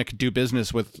 I'm not going to do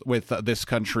business with this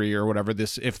country or whatever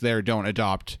this if they don't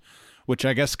adopt, which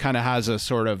I guess kind of has a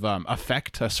sort of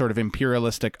effect, a sort of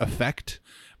imperialistic effect,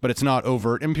 but it's not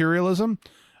overt imperialism.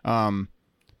 But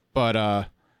I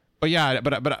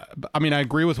mean, I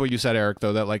agree with what you said, Eric,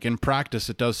 though, that like in practice,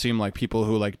 it does seem like people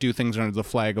who like do things under the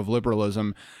flag of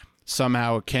liberalism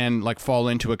somehow can like fall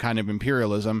into a kind of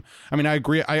imperialism. I mean, I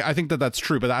agree. I think that that's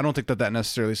true, but I don't think that that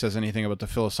necessarily says anything about the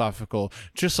philosophical.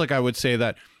 Just like I would say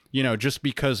that, just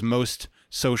because most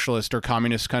socialist or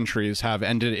communist countries have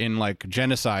ended in like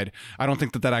genocide, I don't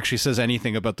think that that actually says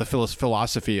anything about the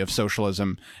philosophy of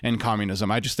socialism and communism.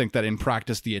 I just think that in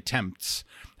practice, the attempts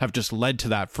have just led to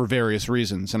that for various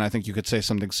reasons. And I think you could say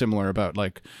something similar about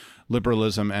like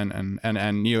liberalism and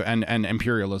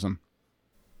imperialism.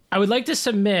 I would like to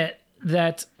submit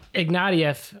that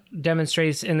Ignatieff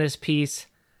demonstrates in this piece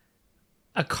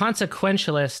a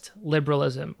consequentialist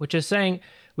liberalism, which is saying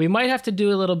we might have to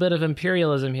do a little bit of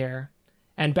imperialism here,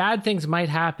 and bad things might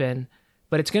happen,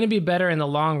 but it's going to be better in the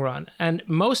long run. And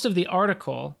most of the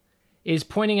article is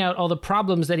pointing out all the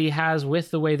problems that he has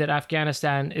with the way that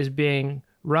Afghanistan is being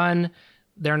run.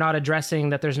 They're not addressing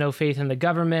that there's no faith in the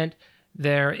government.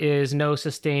 There is no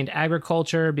sustained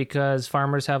agriculture because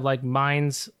farmers have like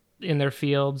mines in their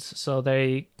fields, so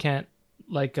they can't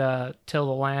like till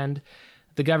the land.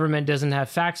 The government doesn't have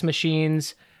fax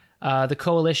machines. The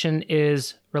coalition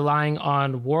is relying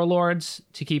on warlords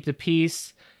to keep the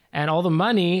peace, and all the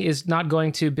money is not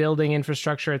going to building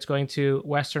infrastructure. It's going to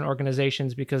Western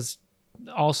organizations because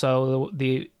also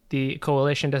the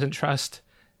coalition doesn't trust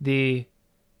the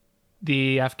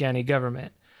Afghani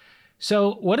government.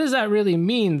 So what does that really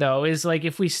mean, though, is like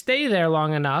if we stay there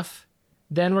long enough,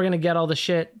 then we're going to get all the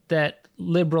shit that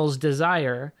liberals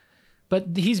desire. But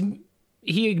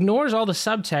he ignores all the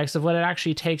subtext of what it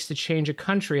actually takes to change a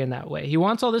country in that way. He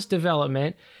wants all this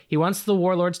development. He wants the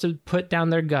warlords to put down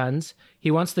their guns. He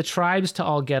wants the tribes to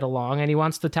all get along, and he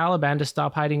wants the Taliban to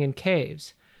stop hiding in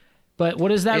caves. But what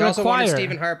does that require?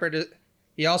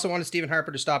 He also wanted Stephen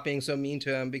Harper to stop being so mean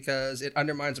to him because it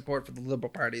undermines support for the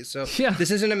Liberal Party. So This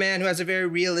isn't a man who has a very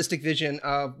realistic vision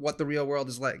of what the real world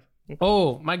is like.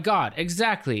 Oh my God,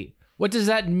 exactly. What does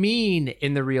that mean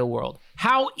in the real world?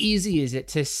 How easy is it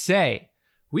to say,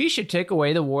 we should take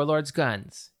away the warlords'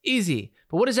 guns? Easy.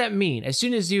 But what does that mean? As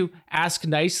soon as you ask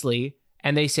nicely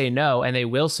and they say no, and they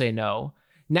will say no,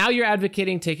 now you're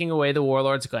advocating taking away the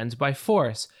warlords' guns by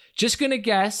force. Just going to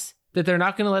guess that they're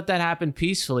not going to let that happen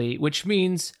peacefully, which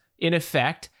means, in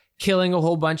effect, killing a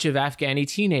whole bunch of Afghani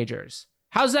teenagers.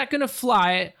 How's that going to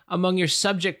fly among your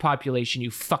subject population,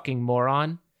 you fucking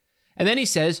moron? And then he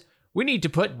says, we need to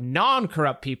put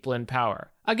non-corrupt people in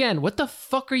power. Again, what the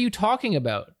fuck are you talking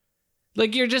about?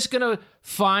 Like, you're just going to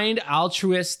find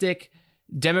altruistic,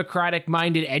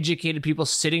 democratic-minded, educated people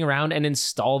sitting around and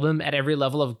install them at every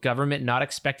level of government, not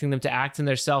expecting them to act in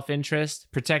their self-interest,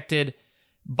 protected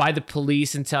by the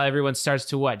police until everyone starts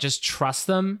to what? Just trust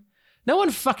them? No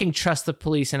one fucking trusts the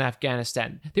police in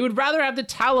Afghanistan. They would rather have the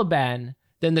Taliban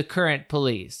than the current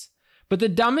police. But the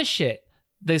dumbest shit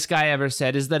this guy ever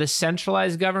said is that a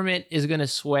centralized government is going to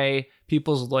sway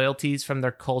people's loyalties from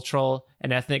their cultural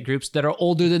and ethnic groups that are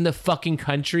older than the fucking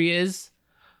country is.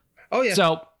 Oh, yeah.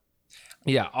 So,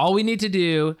 yeah, all we need to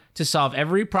do to solve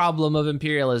every problem of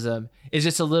imperialism is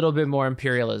just a little bit more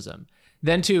imperialism.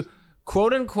 Then to,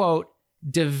 quote unquote,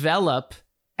 develop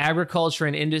agriculture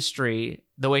and industry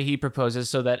the way he proposes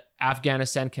so that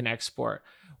Afghanistan can export.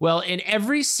 Well, in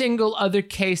every single other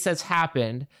case that's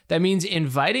happened, that means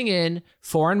inviting in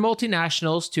foreign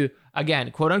multinationals to,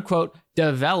 again, quote unquote,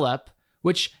 develop,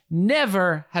 which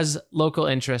never has local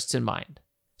interests in mind.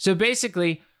 So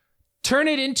basically, turn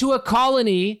it into a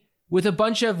colony with a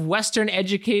bunch of Western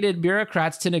educated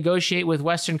bureaucrats to negotiate with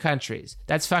Western countries.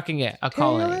 That's fucking it, a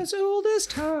colony. Tale as old as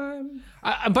time.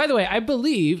 By the way, I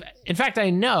believe, in fact,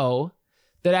 I know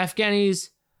that Afghanis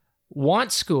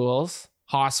want schools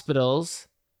hospitals,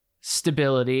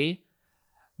 stability.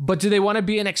 But do they want to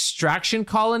be an extraction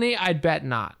colony? I'd bet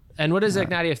not. And what does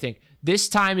Ignatieff think? This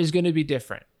time is going to be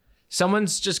different.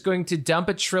 Someone's just going to dump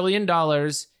 $1 trillion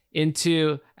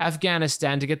into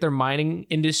Afghanistan to get their mining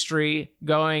industry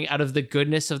going out of the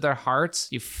goodness of their hearts.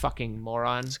 You fucking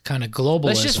morons. It's kind of globalism.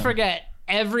 Let's just forget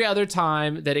every other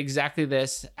time that exactly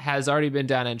this has already been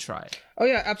done and tried. Oh,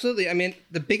 yeah, absolutely. I mean,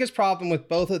 the biggest problem with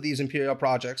both of these imperial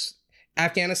projects,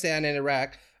 Afghanistan and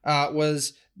Iraq,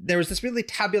 was there was this really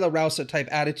tabula rasa type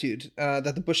attitude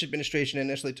that the Bush administration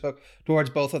initially took towards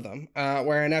both of them,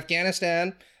 where in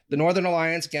Afghanistan, the Northern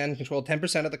Alliance, again, controlled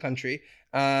 10% of the country.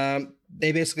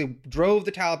 They basically drove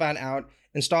the Taliban out,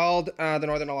 installed the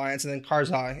Northern Alliance, and then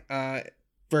Karzai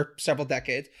for several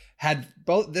decades.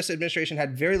 This administration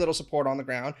had very little support on the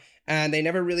ground, and they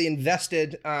never really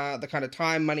invested the kind of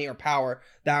time, money, or power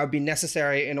that would be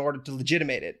necessary in order to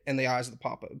legitimate it in the eyes of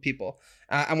the people.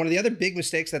 And one of the other big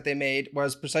mistakes that they made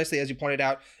was precisely, as you pointed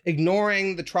out,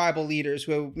 ignoring the tribal leaders,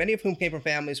 many of whom came from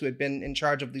families who had been in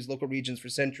charge of these local regions for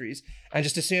centuries, and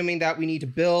just assuming that we need to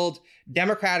build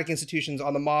democratic institutions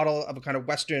on the model of a kind of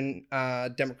Western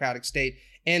democratic state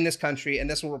in this country, and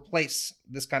this will replace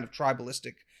this kind of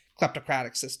tribalistic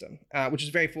kleptocratic system, which is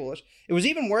very foolish. It was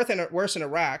even worse in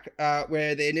Iraq,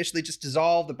 where they initially just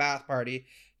dissolved the Ba'ath Party,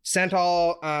 sent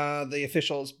all the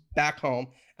officials back home,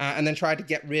 and then tried to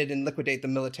get rid and liquidate the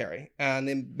military. And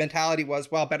the mentality was,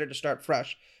 well, better to start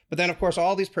fresh. But then, of course,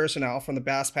 all these personnel from the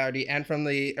Ba'ath Party and from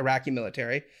the Iraqi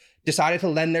military decided to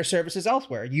lend their services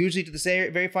elsewhere, usually to the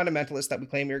very fundamentalists that we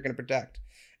claim we were going to protect.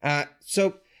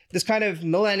 So this kind of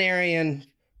millenarian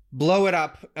blow it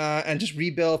up and just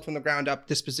rebuild from the ground up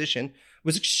disposition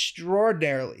was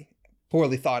extraordinarily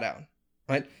poorly thought out,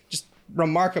 right? Just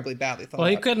remarkably badly thought out. Well,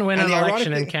 he couldn't win an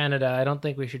election in Canada. I don't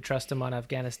think we should trust him on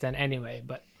Afghanistan anyway,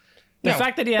 but the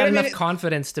fact that he had enough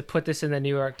confidence to put this in the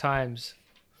New York Times.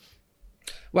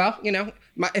 Well,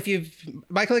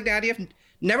 Michael Ignatieff,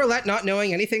 never let not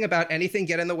knowing anything about anything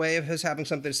get in the way of his having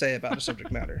something to say about a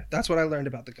subject matter. That's what I learned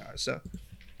about the guy, so.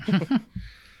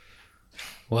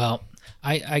 Well,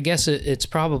 I guess it's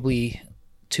probably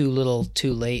too little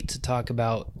too late to talk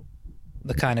about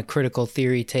the kind of critical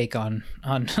theory take on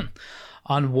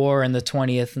war in the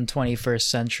 20th and 21st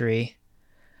century.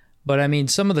 But I mean,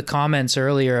 some of the comments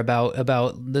earlier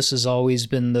about this has always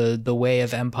been the way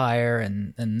of empire,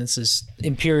 and this is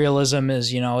imperialism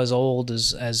is, as old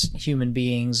as human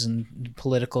beings and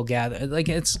political gather. Like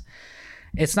it's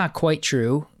not quite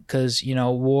true, because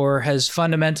war has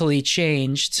fundamentally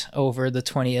changed over the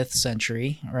 20th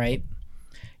century, right?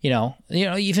 Even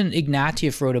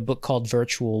Ignatieff wrote a book called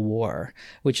Virtual War,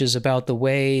 which is about the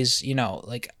ways,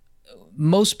 like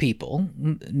most people,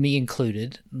 me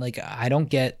included, like I don't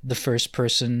get the first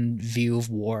person view of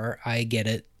war. I get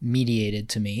it mediated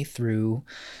to me through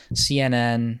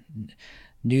CNN,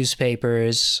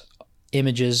 newspapers,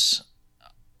 images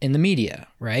in the media,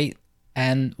 right?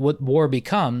 And what war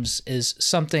becomes is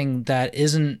something that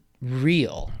isn't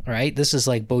real, right? This is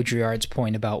like Baudrillard's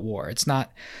point about war. It's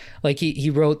not like he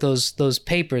wrote those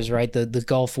papers, right? The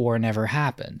Gulf War never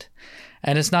happened.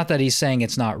 And it's not that he's saying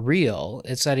it's not real.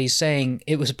 It's that he's saying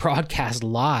it was broadcast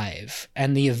live,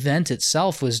 and the event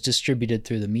itself was distributed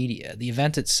through the media. The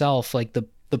event itself, like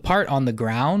the part on the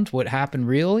ground, what happened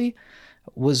really,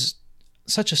 was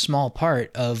such a small part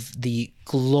of the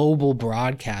global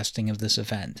broadcasting of this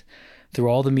event through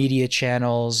all the media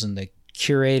channels and the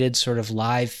curated sort of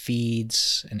live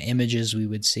feeds and images we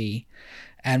would see.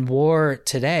 And war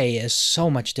today is so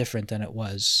much different than it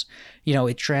was.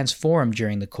 It transformed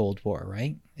during the Cold War,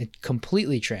 right? It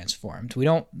completely transformed.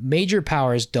 Major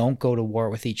powers don't go to war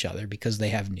with each other because they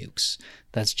have nukes.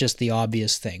 That's just the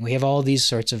obvious thing. We have all these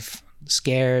sorts of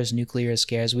scares, nuclear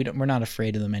scares. We're not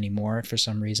afraid of them anymore for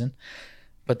some reason,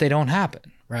 but they don't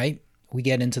happen, right? We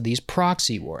get into these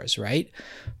proxy wars, right?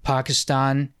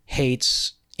 Pakistan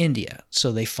hates India,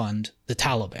 so they fund the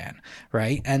Taliban,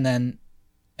 right? And then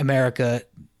America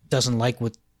doesn't like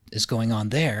what is going on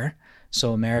there,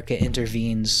 so America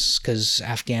intervenes because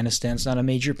Afghanistan's not a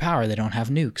major power. They don't have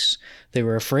nukes. They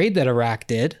were afraid that Iraq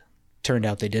did. Turned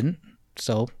out they didn't.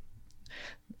 So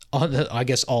I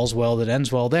guess all's well that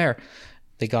ends well there.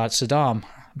 They got Saddam.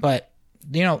 But,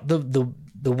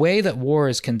 the way that war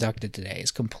is conducted today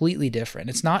is completely different.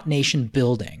 It's not nation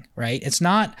building, right? It's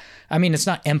not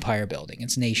empire building.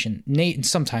 It's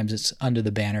sometimes it's under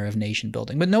the banner of nation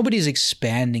building, but nobody's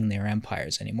expanding their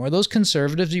empires anymore. Those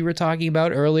conservatives you were talking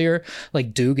about earlier,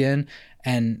 like Dugin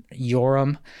and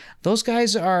Yoram, those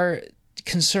guys are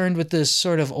concerned with this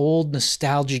sort of old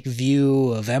nostalgic view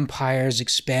of empires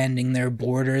expanding their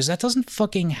borders. That doesn't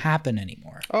fucking happen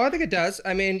anymore. Oh, I think it does.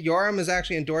 I mean, Yoram is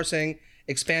actually endorsing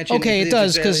expansion. Okay, it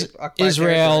does, because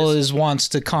Israel wants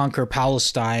to conquer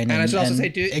Palestine and I should also say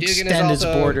extend its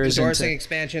borders endorsing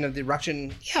expansion of the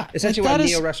Russian, essentially what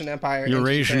Neo-Russian Empire.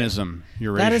 Eurasianism.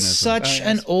 That is such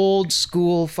an old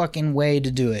school fucking way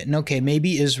to do it. And okay,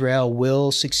 maybe Israel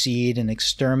will succeed in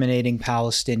exterminating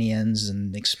Palestinians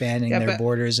and expanding their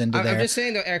borders into there. I'm just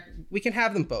saying though, Eric, we can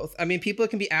have them both. I mean, people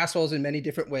can be assholes in many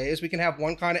different ways. We can have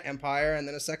one kind of empire and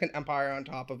then a second empire on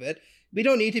top of it. We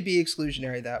don't need to be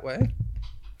exclusionary that way.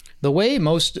 The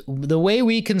way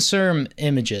we consume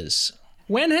images.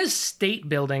 When has state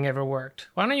building ever worked?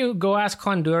 Why don't you go ask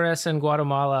Honduras and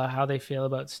Guatemala how they feel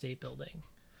about state building?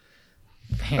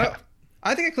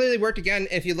 I think it clearly worked again.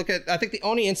 If you look at, I think the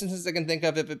only instances I can think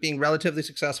of it being relatively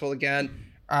successful again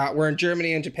were in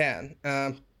Germany and Japan.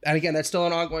 And again, that's still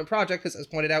an ongoing project because, as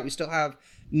pointed out, we still have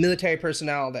military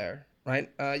personnel there. Right.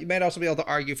 You might also be able to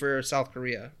argue for South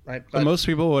Korea. Right. But most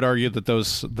people would argue that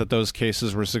those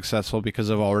cases were successful because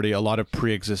of already a lot of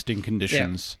pre-existing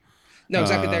conditions. Yeah. No,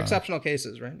 exactly. They're exceptional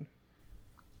cases, right?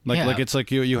 Like it's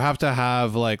like you have to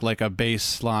have like a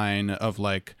baseline of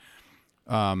like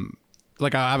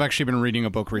I've actually been reading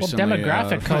a book recently. Well,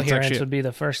 demographic coherence would be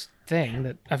the first thing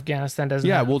that Afghanistan doesn't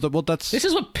have. Well, that's... This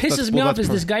is what pisses me off is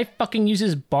this guy fucking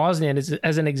uses Bosnia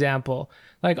as an example.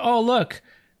 Like, oh, look,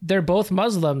 they're both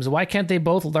Muslims. Why can't they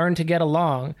both learn to get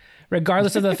along?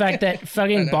 Regardless of the fact that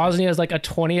fucking Bosnia is like a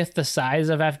 20th the size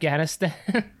of Afghanistan.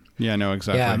 Yeah, no,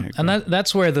 exactly. Yeah, and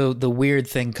that's where the weird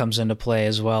thing comes into play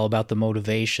as well about the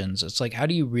motivations. It's like, how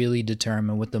do you really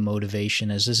determine what the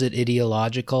motivation is? Is it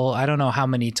ideological? I don't know how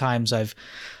many times I've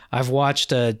watched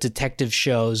detective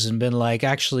shows and been like,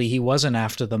 actually, he wasn't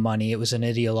after the money. It was an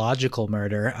ideological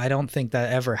murder. I don't think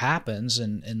that ever happens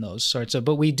in those sorts of,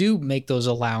 but we do make those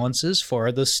allowances for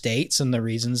the states and the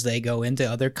reasons they go into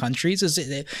other countries.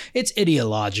 It's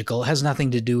ideological. It has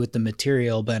nothing to do with the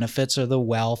material benefits or the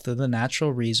wealth or the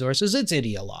natural resources. It's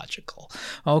ideological.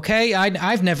 Okay.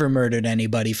 I've never murdered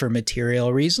anybody for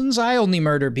material reasons. I only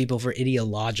murder people for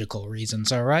ideological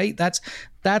reasons. All right.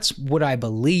 That's what I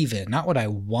believe in, not what I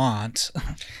want.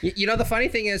 You know, the funny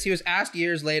thing is, he was asked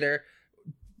years later,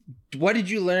 what did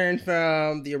you learn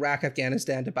from the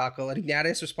Iraq-Afghanistan debacle? And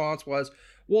Ignatius' response was,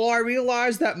 well, I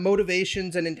realized that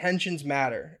motivations and intentions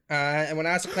matter. And when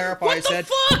asked to clarify, he said,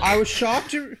 I was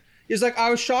shocked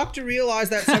to realize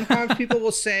that sometimes people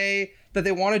will say that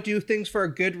they want to do things for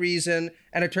a good reason,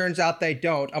 and it turns out they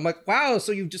don't. I'm like, wow,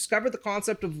 so you've discovered the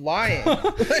concept of lying.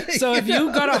 So if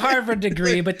you got a Harvard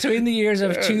degree between the years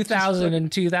of 2000 and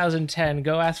 2010,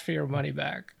 go ask for your money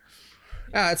back.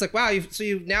 It's like, wow,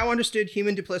 you've now understood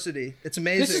human duplicity. It's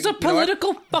amazing. This is a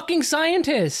political fucking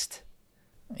scientist.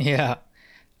 Yeah.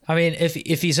 I mean,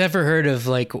 if he's ever heard of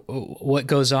like what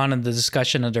goes on in the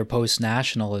discussion under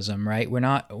post-nationalism, right? We're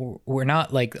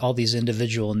not like all these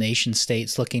individual nation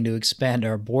states looking to expand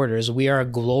our borders. We are a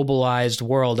globalized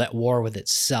world at war with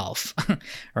itself,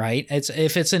 right?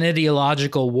 If it's an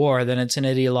ideological war, then it's an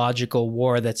ideological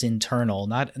war that's internal,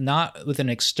 not with an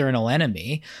external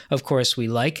enemy. Of course, we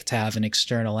like to have an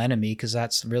external enemy because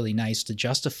that's really nice to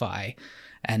justify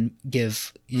and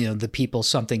give, the people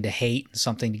something to hate,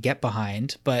 something to get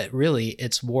behind. But really,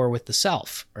 it's war with the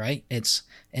self, right? It's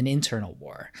an internal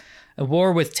war. A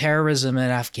war with terrorism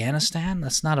in Afghanistan,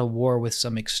 that's not a war with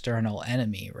some external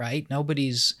enemy, right?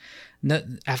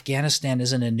 Afghanistan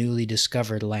isn't a newly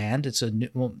discovered land.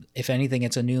 If anything,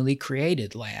 it's a newly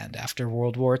created land after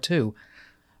World War II.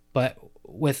 But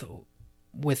with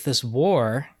this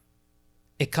war,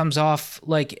 it comes off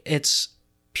like it's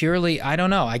purely, I don't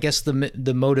know, I guess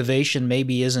the motivation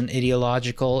maybe isn't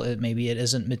ideological, maybe it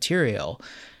isn't material.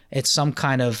 It's some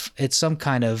kind of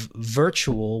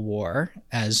virtual war,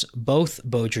 as both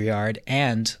Baudrillard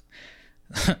and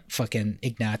fucking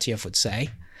Ignatieff would say.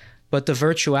 But the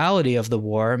virtuality of the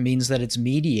war means that it's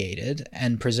mediated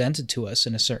and presented to us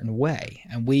in a certain way,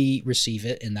 and we receive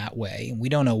it in that way, and we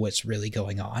don't know what's really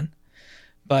going on.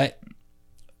 But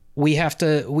we have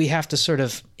to sort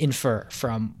of infer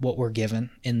from what we're given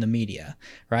in the media,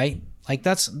 right? Like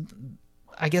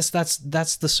I guess that's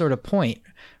the sort of point,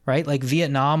 right? Like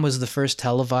Vietnam was the first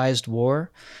televised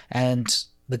war, and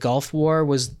the Gulf War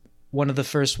was one of the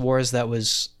first wars that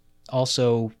was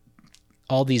also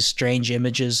all these strange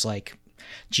images like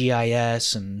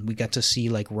GIS, and we got to see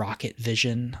like rocket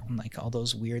vision and like all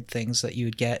those weird things that you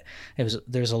would get.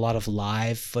 There's a lot of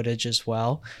live footage as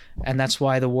well, and that's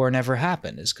why the war never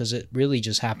happened, is because it really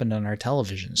just happened on our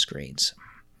television screens.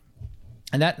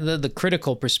 And that the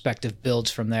critical perspective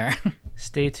builds from there.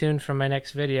 Stay tuned for my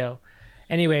next video.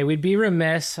 Anyway, we'd be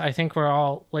remiss, I think we're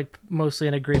all like mostly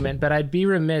in agreement, but I'd be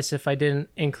remiss if I didn't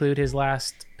include his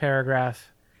last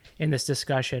paragraph in this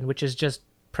discussion, which is just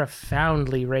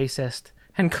profoundly racist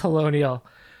and colonial.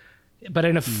 But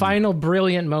in a final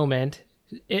brilliant moment,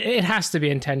 it has to be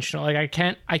intentional. Like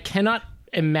I cannot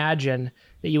imagine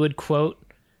that you would quote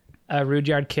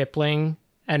Rudyard Kipling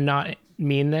and not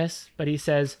mean this, but he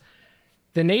says,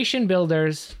 "The nation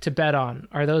builders to bet on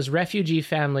are those refugee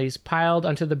families piled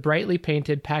onto the brightly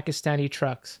painted Pakistani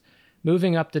trucks,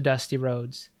 moving up the dusty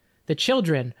roads. The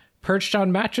children perched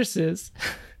on mattresses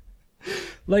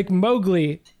like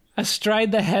Mowgli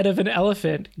astride the head of an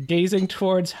elephant gazing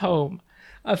towards home.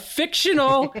 A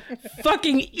fictional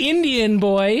fucking Indian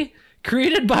boy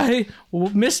created by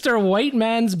Mr. White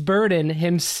Man's Burden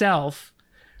himself.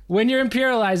 When you're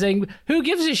imperializing, who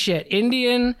gives a shit?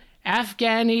 Indian,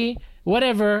 Afghani,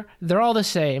 whatever, they're all the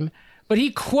same." But he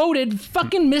quoted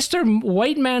fucking Mr.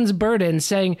 White Man's Burden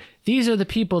saying, "These are the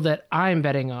people that I'm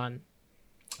betting on."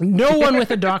 No one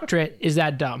with a doctorate is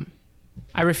that dumb.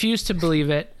 I refuse to believe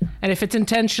it. And if it's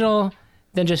intentional,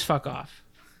 then just fuck off.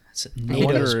 It's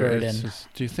NATO's burden.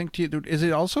 Do you think, is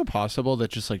it also possible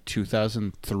that just like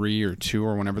 2003 or 2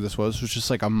 or whenever this was just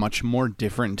like a much more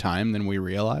different time than we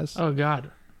realized? Oh,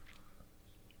 God.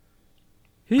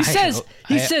 He says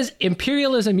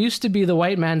imperialism used to be the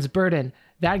white man's burden.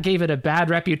 That gave it a bad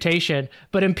reputation.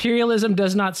 But imperialism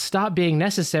does not stop being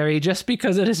necessary just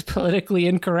because it is politically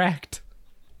incorrect.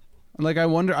 Like, I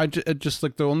wonder, I just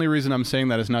like, the only reason I'm saying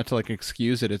that is not to like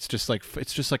excuse it. It's just like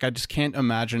I just can't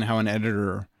imagine how an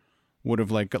editor would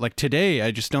have like today.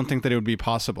 I just don't think that it would be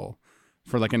possible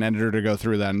for like an editor to go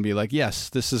through that and be like, yes,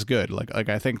 this is good. Like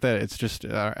I think that it's just,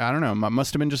 I don't know, it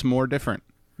must have been just more different.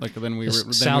 Like than we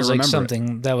sounds like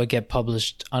something that would get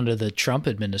published under the Trump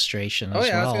administration as well. Oh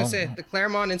yeah, I was gonna say the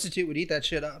Claremont Institute would eat that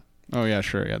shit up. Oh yeah,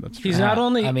 sure, yeah, that's true. He's not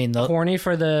only horny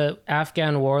for the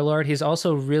Afghan warlord, he's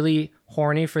also really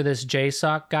horny for this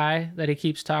JSOC guy that he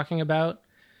keeps talking about,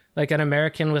 like an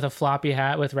American with a floppy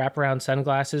hat with wraparound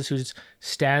sunglasses who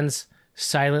stands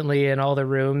silently in all the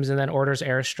rooms and then orders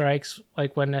airstrikes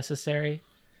like when necessary.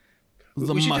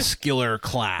 The muscular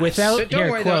class.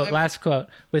 Last quote.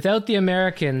 Without the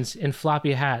Americans in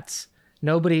floppy hats,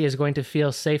 nobody is going to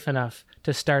feel safe enough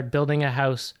to start building a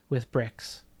house with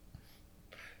bricks.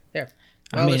 Yeah.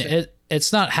 Well, I mean,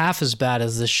 it's not half as bad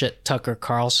as the shit Tucker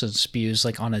Carlson spews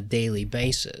like on a daily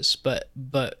basis, but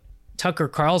Tucker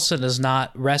Carlson is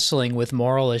not wrestling with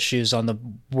moral issues on the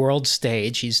world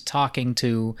stage. He's talking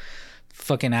to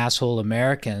fucking asshole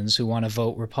Americans who want to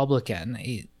vote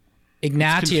Republican.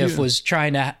 Ignatieff was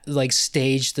trying to like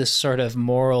stage this sort of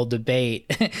moral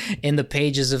debate in the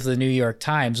pages of the New York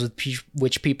Times,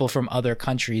 which people from other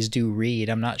countries do read.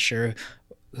 I'm not sure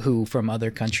who from other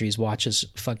countries watches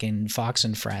fucking Fox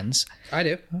and Friends. I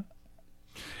do.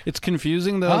 It's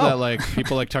confusing though that like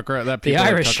people like Tucker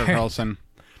Carlson,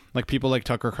 like people like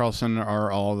Tucker Carlson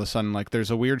are all of a sudden like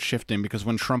there's a weird shifting because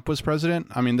when Trump was president,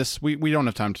 I mean this we don't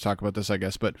have time to talk about this I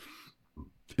guess, but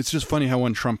it's just funny how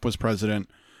when Trump was president,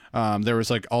 there was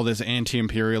like all this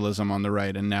anti-imperialism on the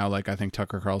right, and now like I think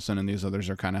Tucker Carlson and these others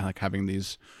are kind of like having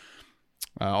these.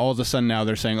 All of a sudden now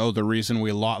they're saying, "Oh, the reason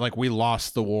we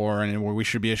lost the war, and we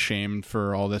should be ashamed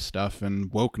for all this stuff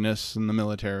and wokeness in the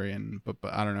military." And but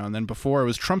I don't know. And then before it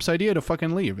was Trump's idea to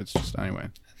fucking leave. It's just anyway.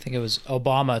 I think it was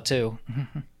Obama too.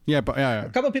 Yeah. A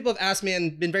couple of people have asked me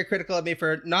and been very critical of me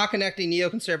for not connecting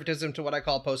neoconservatism to what I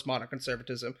call postmodern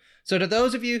conservatism. So to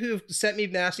those of you who've sent me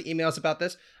nasty emails about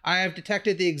this, I have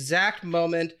detected the exact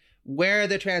moment where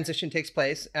the transition takes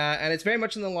place, and it's very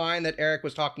much in the line that Eric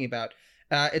was talking about.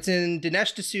 It's in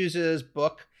Dinesh D'Souza's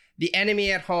book, The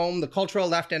Enemy at Home, The Cultural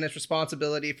Left and Its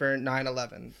Responsibility for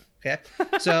 9/11. Okay?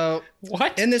 So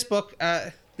what? In this book,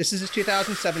 this is his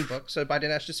 2007 book, so by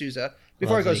Dinesh D'Souza,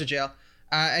 before he goes to jail.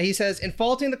 He says, "In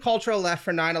faulting the cultural left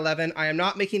for 9/11, I am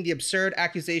not making the absurd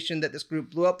accusation that this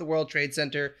group blew up the World Trade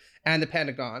Center and the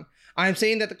Pentagon. I am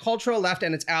saying that the cultural left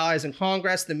and its allies in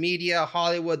Congress, the media,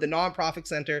 Hollywood, the nonprofit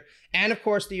center, and of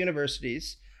course the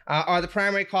universities, are the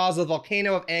primary cause of the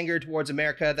volcano of anger towards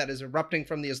America that is erupting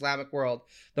from the Islamic world.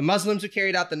 The Muslims who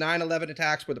carried out the 9/11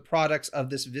 attacks were the products of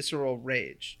this visceral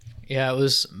rage." Yeah, it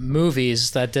was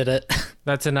movies that did it.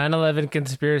 That's a 9/11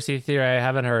 conspiracy theory I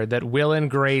haven't heard, that Will and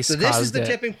Grace caused it. So this is the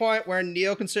tipping point where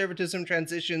neoconservatism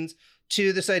transitions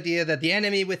to this idea that the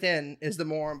enemy within is the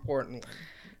more important one.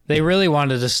 They really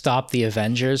wanted to stop the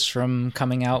Avengers from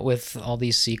coming out with all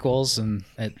these sequels, and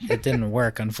it didn't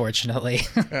work, unfortunately.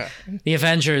 The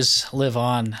Avengers live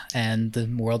on, and the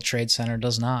World Trade Center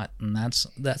does not, and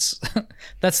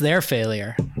that's their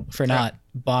failure for not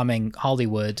bombing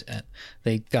Hollywood.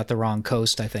 They got the wrong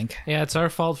coast, I think. Yeah, it's our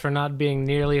fault for not being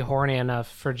nearly horny enough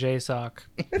for JSOC.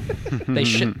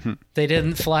 They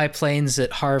didn't fly planes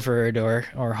at Harvard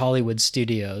or Hollywood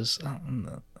studios.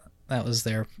 That was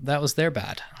their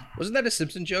bad. Wasn't that a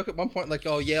Simpson joke at one point? Like,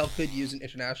 oh, Yale could use an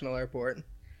international airport.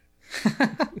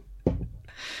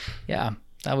 Yeah,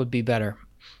 that would be better.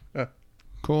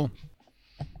 Cool.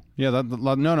 Yeah,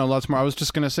 lots more. I was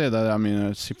just gonna say that. I mean,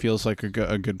 it feels like a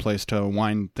good place to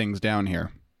wind things down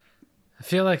here. I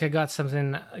feel like I got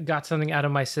something out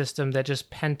of my system that just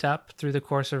pent up through the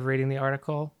course of reading the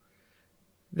article.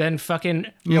 Then fucking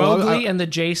Mowgli and the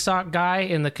JSOC guy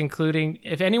in the concluding.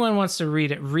 If anyone wants to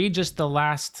read it, read just the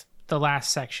last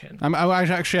section.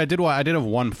 I did have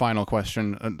one final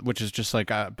question, which is just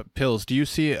like Pills. Do you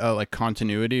see like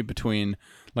continuity between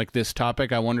like this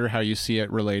topic? I wonder how you see it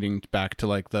relating back to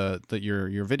like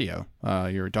your video,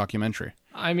 your documentary.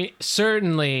 I mean,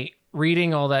 certainly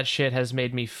reading all that shit has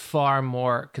made me far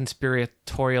more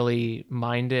conspiratorially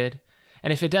minded.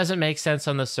 And if it doesn't make sense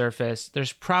on the surface,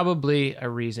 there's probably a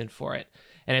reason for it.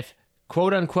 And if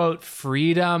quote unquote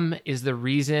freedom is the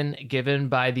reason given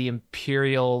by the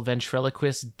imperial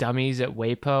ventriloquist dummies at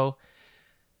WAPO,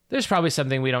 there's probably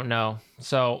something we don't know.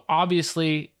 So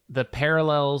obviously the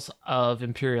parallels of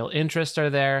imperial interest are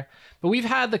there, but we've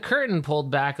had the curtain pulled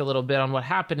back a little bit on what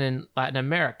happened in Latin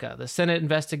America, the Senate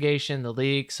investigation, the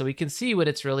leak, so we can see what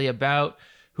it's really about,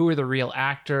 who are the real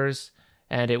actors.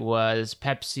 And it was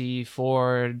Pepsi,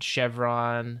 Ford,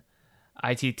 Chevron,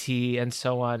 ITT, and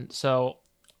so on. So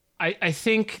I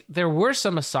think there were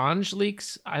some Assange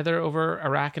leaks, either over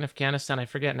Iraq and Afghanistan. I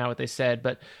forget now what they said.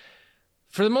 But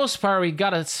for the most part, we got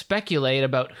to speculate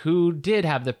about who did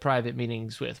have the private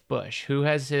meetings with Bush, who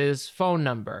has his phone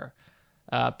number,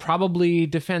 probably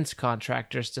defense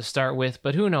contractors to start with,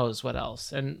 but who knows what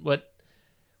else. And what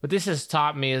this has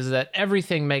taught me is that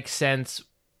everything makes sense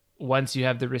once you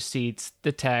have the receipts,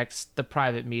 the text, the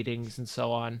private meetings, and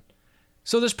so on.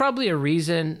 So there's probably a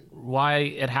reason why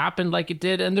it happened like it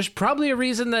did, and there's probably a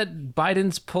reason that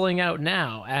Biden's pulling out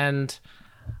now. And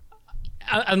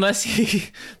unless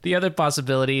the other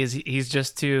possibility is he's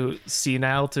just too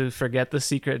senile to forget the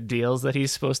secret deals that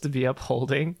he's supposed to be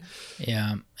upholding.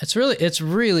 Yeah, it's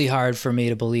really hard for me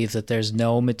to believe that there's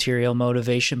no material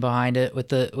motivation behind it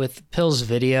with Pill's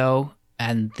video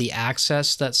and the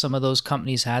access that some of those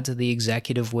companies had to the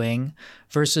executive wing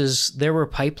versus there were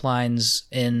pipelines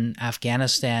in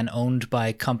Afghanistan owned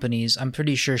by companies. I'm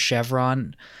pretty sure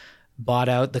Chevron bought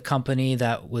out the company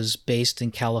that was based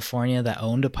in California that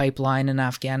owned a pipeline in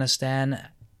Afghanistan.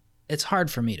 It's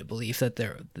hard for me to believe that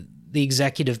the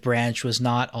executive branch was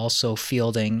not also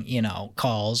fielding,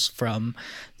 calls from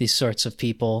these sorts of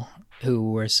people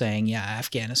who were saying, yeah,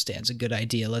 Afghanistan's a good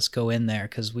idea. Let's go in there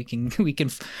because we can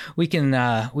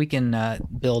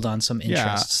build on some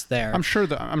interests there. I'm sure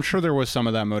there was some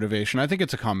of that motivation. I think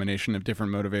it's a combination of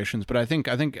different motivations, but I think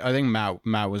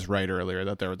Matt was right earlier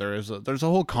that there's a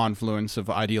whole confluence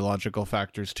of ideological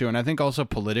factors too, and I think also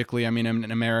politically. I mean, in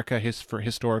America,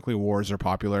 historically, wars are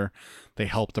popular. They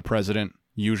help the president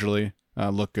usually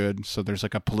look good, so there's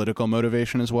like a political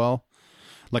motivation as well.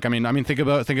 Like, I mean, think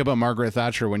about Margaret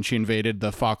Thatcher when she invaded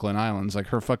the Falkland Islands. Like,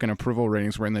 her fucking approval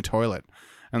ratings were in the toilet.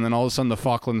 And then all of a sudden the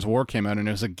Falklands War came out and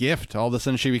it was a gift. All of a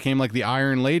sudden she became like the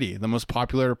Iron Lady, the most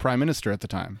popular prime minister at the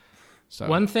time. So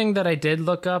one thing that I did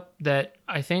look up that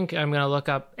I think I'm going to look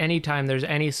up anytime there's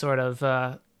any sort of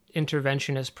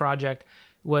interventionist project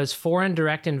was foreign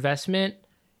direct investment.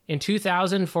 In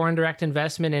 2000, foreign direct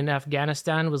investment in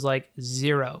Afghanistan was like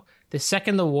 0. The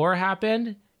second the war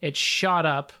happened, it shot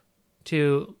up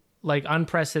to like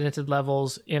unprecedented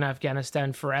levels in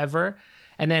Afghanistan forever.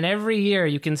 And then every year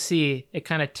you can see it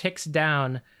kind of ticks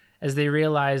down as they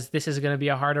realize this is going to be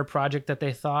a harder project that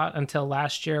they thought until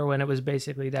last year when it was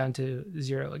basically down to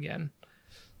 0 again.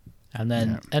 And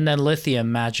then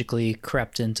lithium magically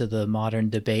crept into the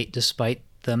modern debate despite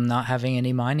them not having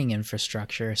any mining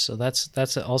infrastructure. So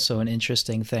that's also an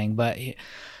interesting thing.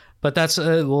 But that's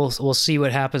we'll see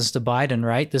what happens to Biden,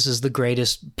 right? This is the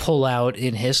greatest pullout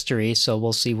in history, so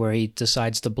we'll see where he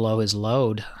decides to blow his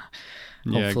load.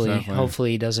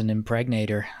 Hopefully he doesn't impregnate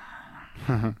her.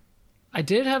 I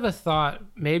did have a thought.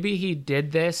 Maybe he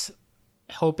did this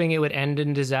hoping it would end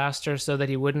in disaster so that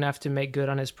he wouldn't have to make good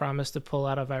on his promise to pull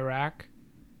out of Iraq.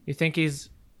 You think his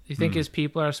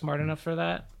people are smart enough for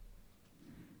that?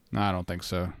 No, I don't think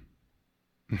so.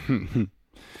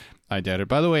 I doubt it.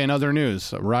 By the way, in other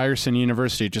news, Ryerson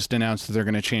University just announced that they're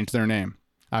going to change their name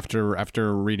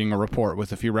after reading a report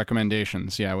with a few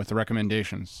recommendations. Yeah, with the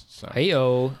recommendations. So.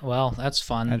 Hey-o. Well, that's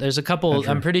fun. There's a couple,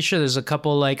 I'm pretty sure there's a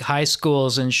couple like high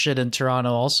schools and shit in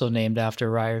Toronto also named after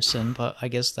Ryerson, but I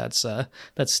guess that's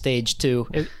stage 2.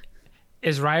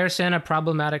 Is Ryerson a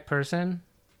problematic person?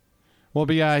 Well,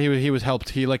 but yeah, he was helped.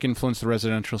 He like influenced the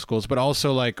residential schools, but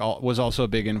also like was also a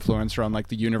big influencer on like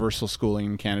the universal schooling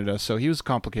in Canada. So he was a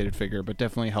complicated figure, but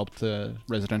definitely helped the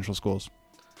residential schools.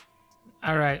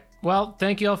 All right. Well,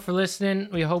 thank you all for listening.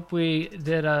 We hope we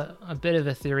did a bit of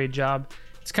a theory job.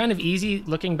 It's kind of easy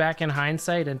looking back in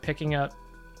hindsight and picking up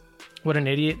what an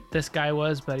idiot this guy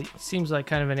was, but he seems like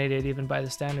kind of an idiot even by the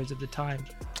standards of the time.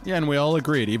 Yeah, and we all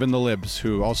agreed, even the libs,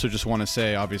 who also just want to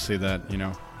say, obviously, that,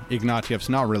 Ignatieff's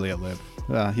not really a lib.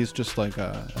 He's just like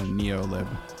a neo-lib.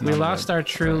 We lost our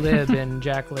true lib in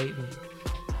Jack Layton.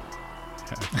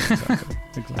 Yeah,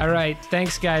 exactly. All right.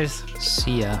 Thanks, guys.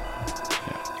 See ya.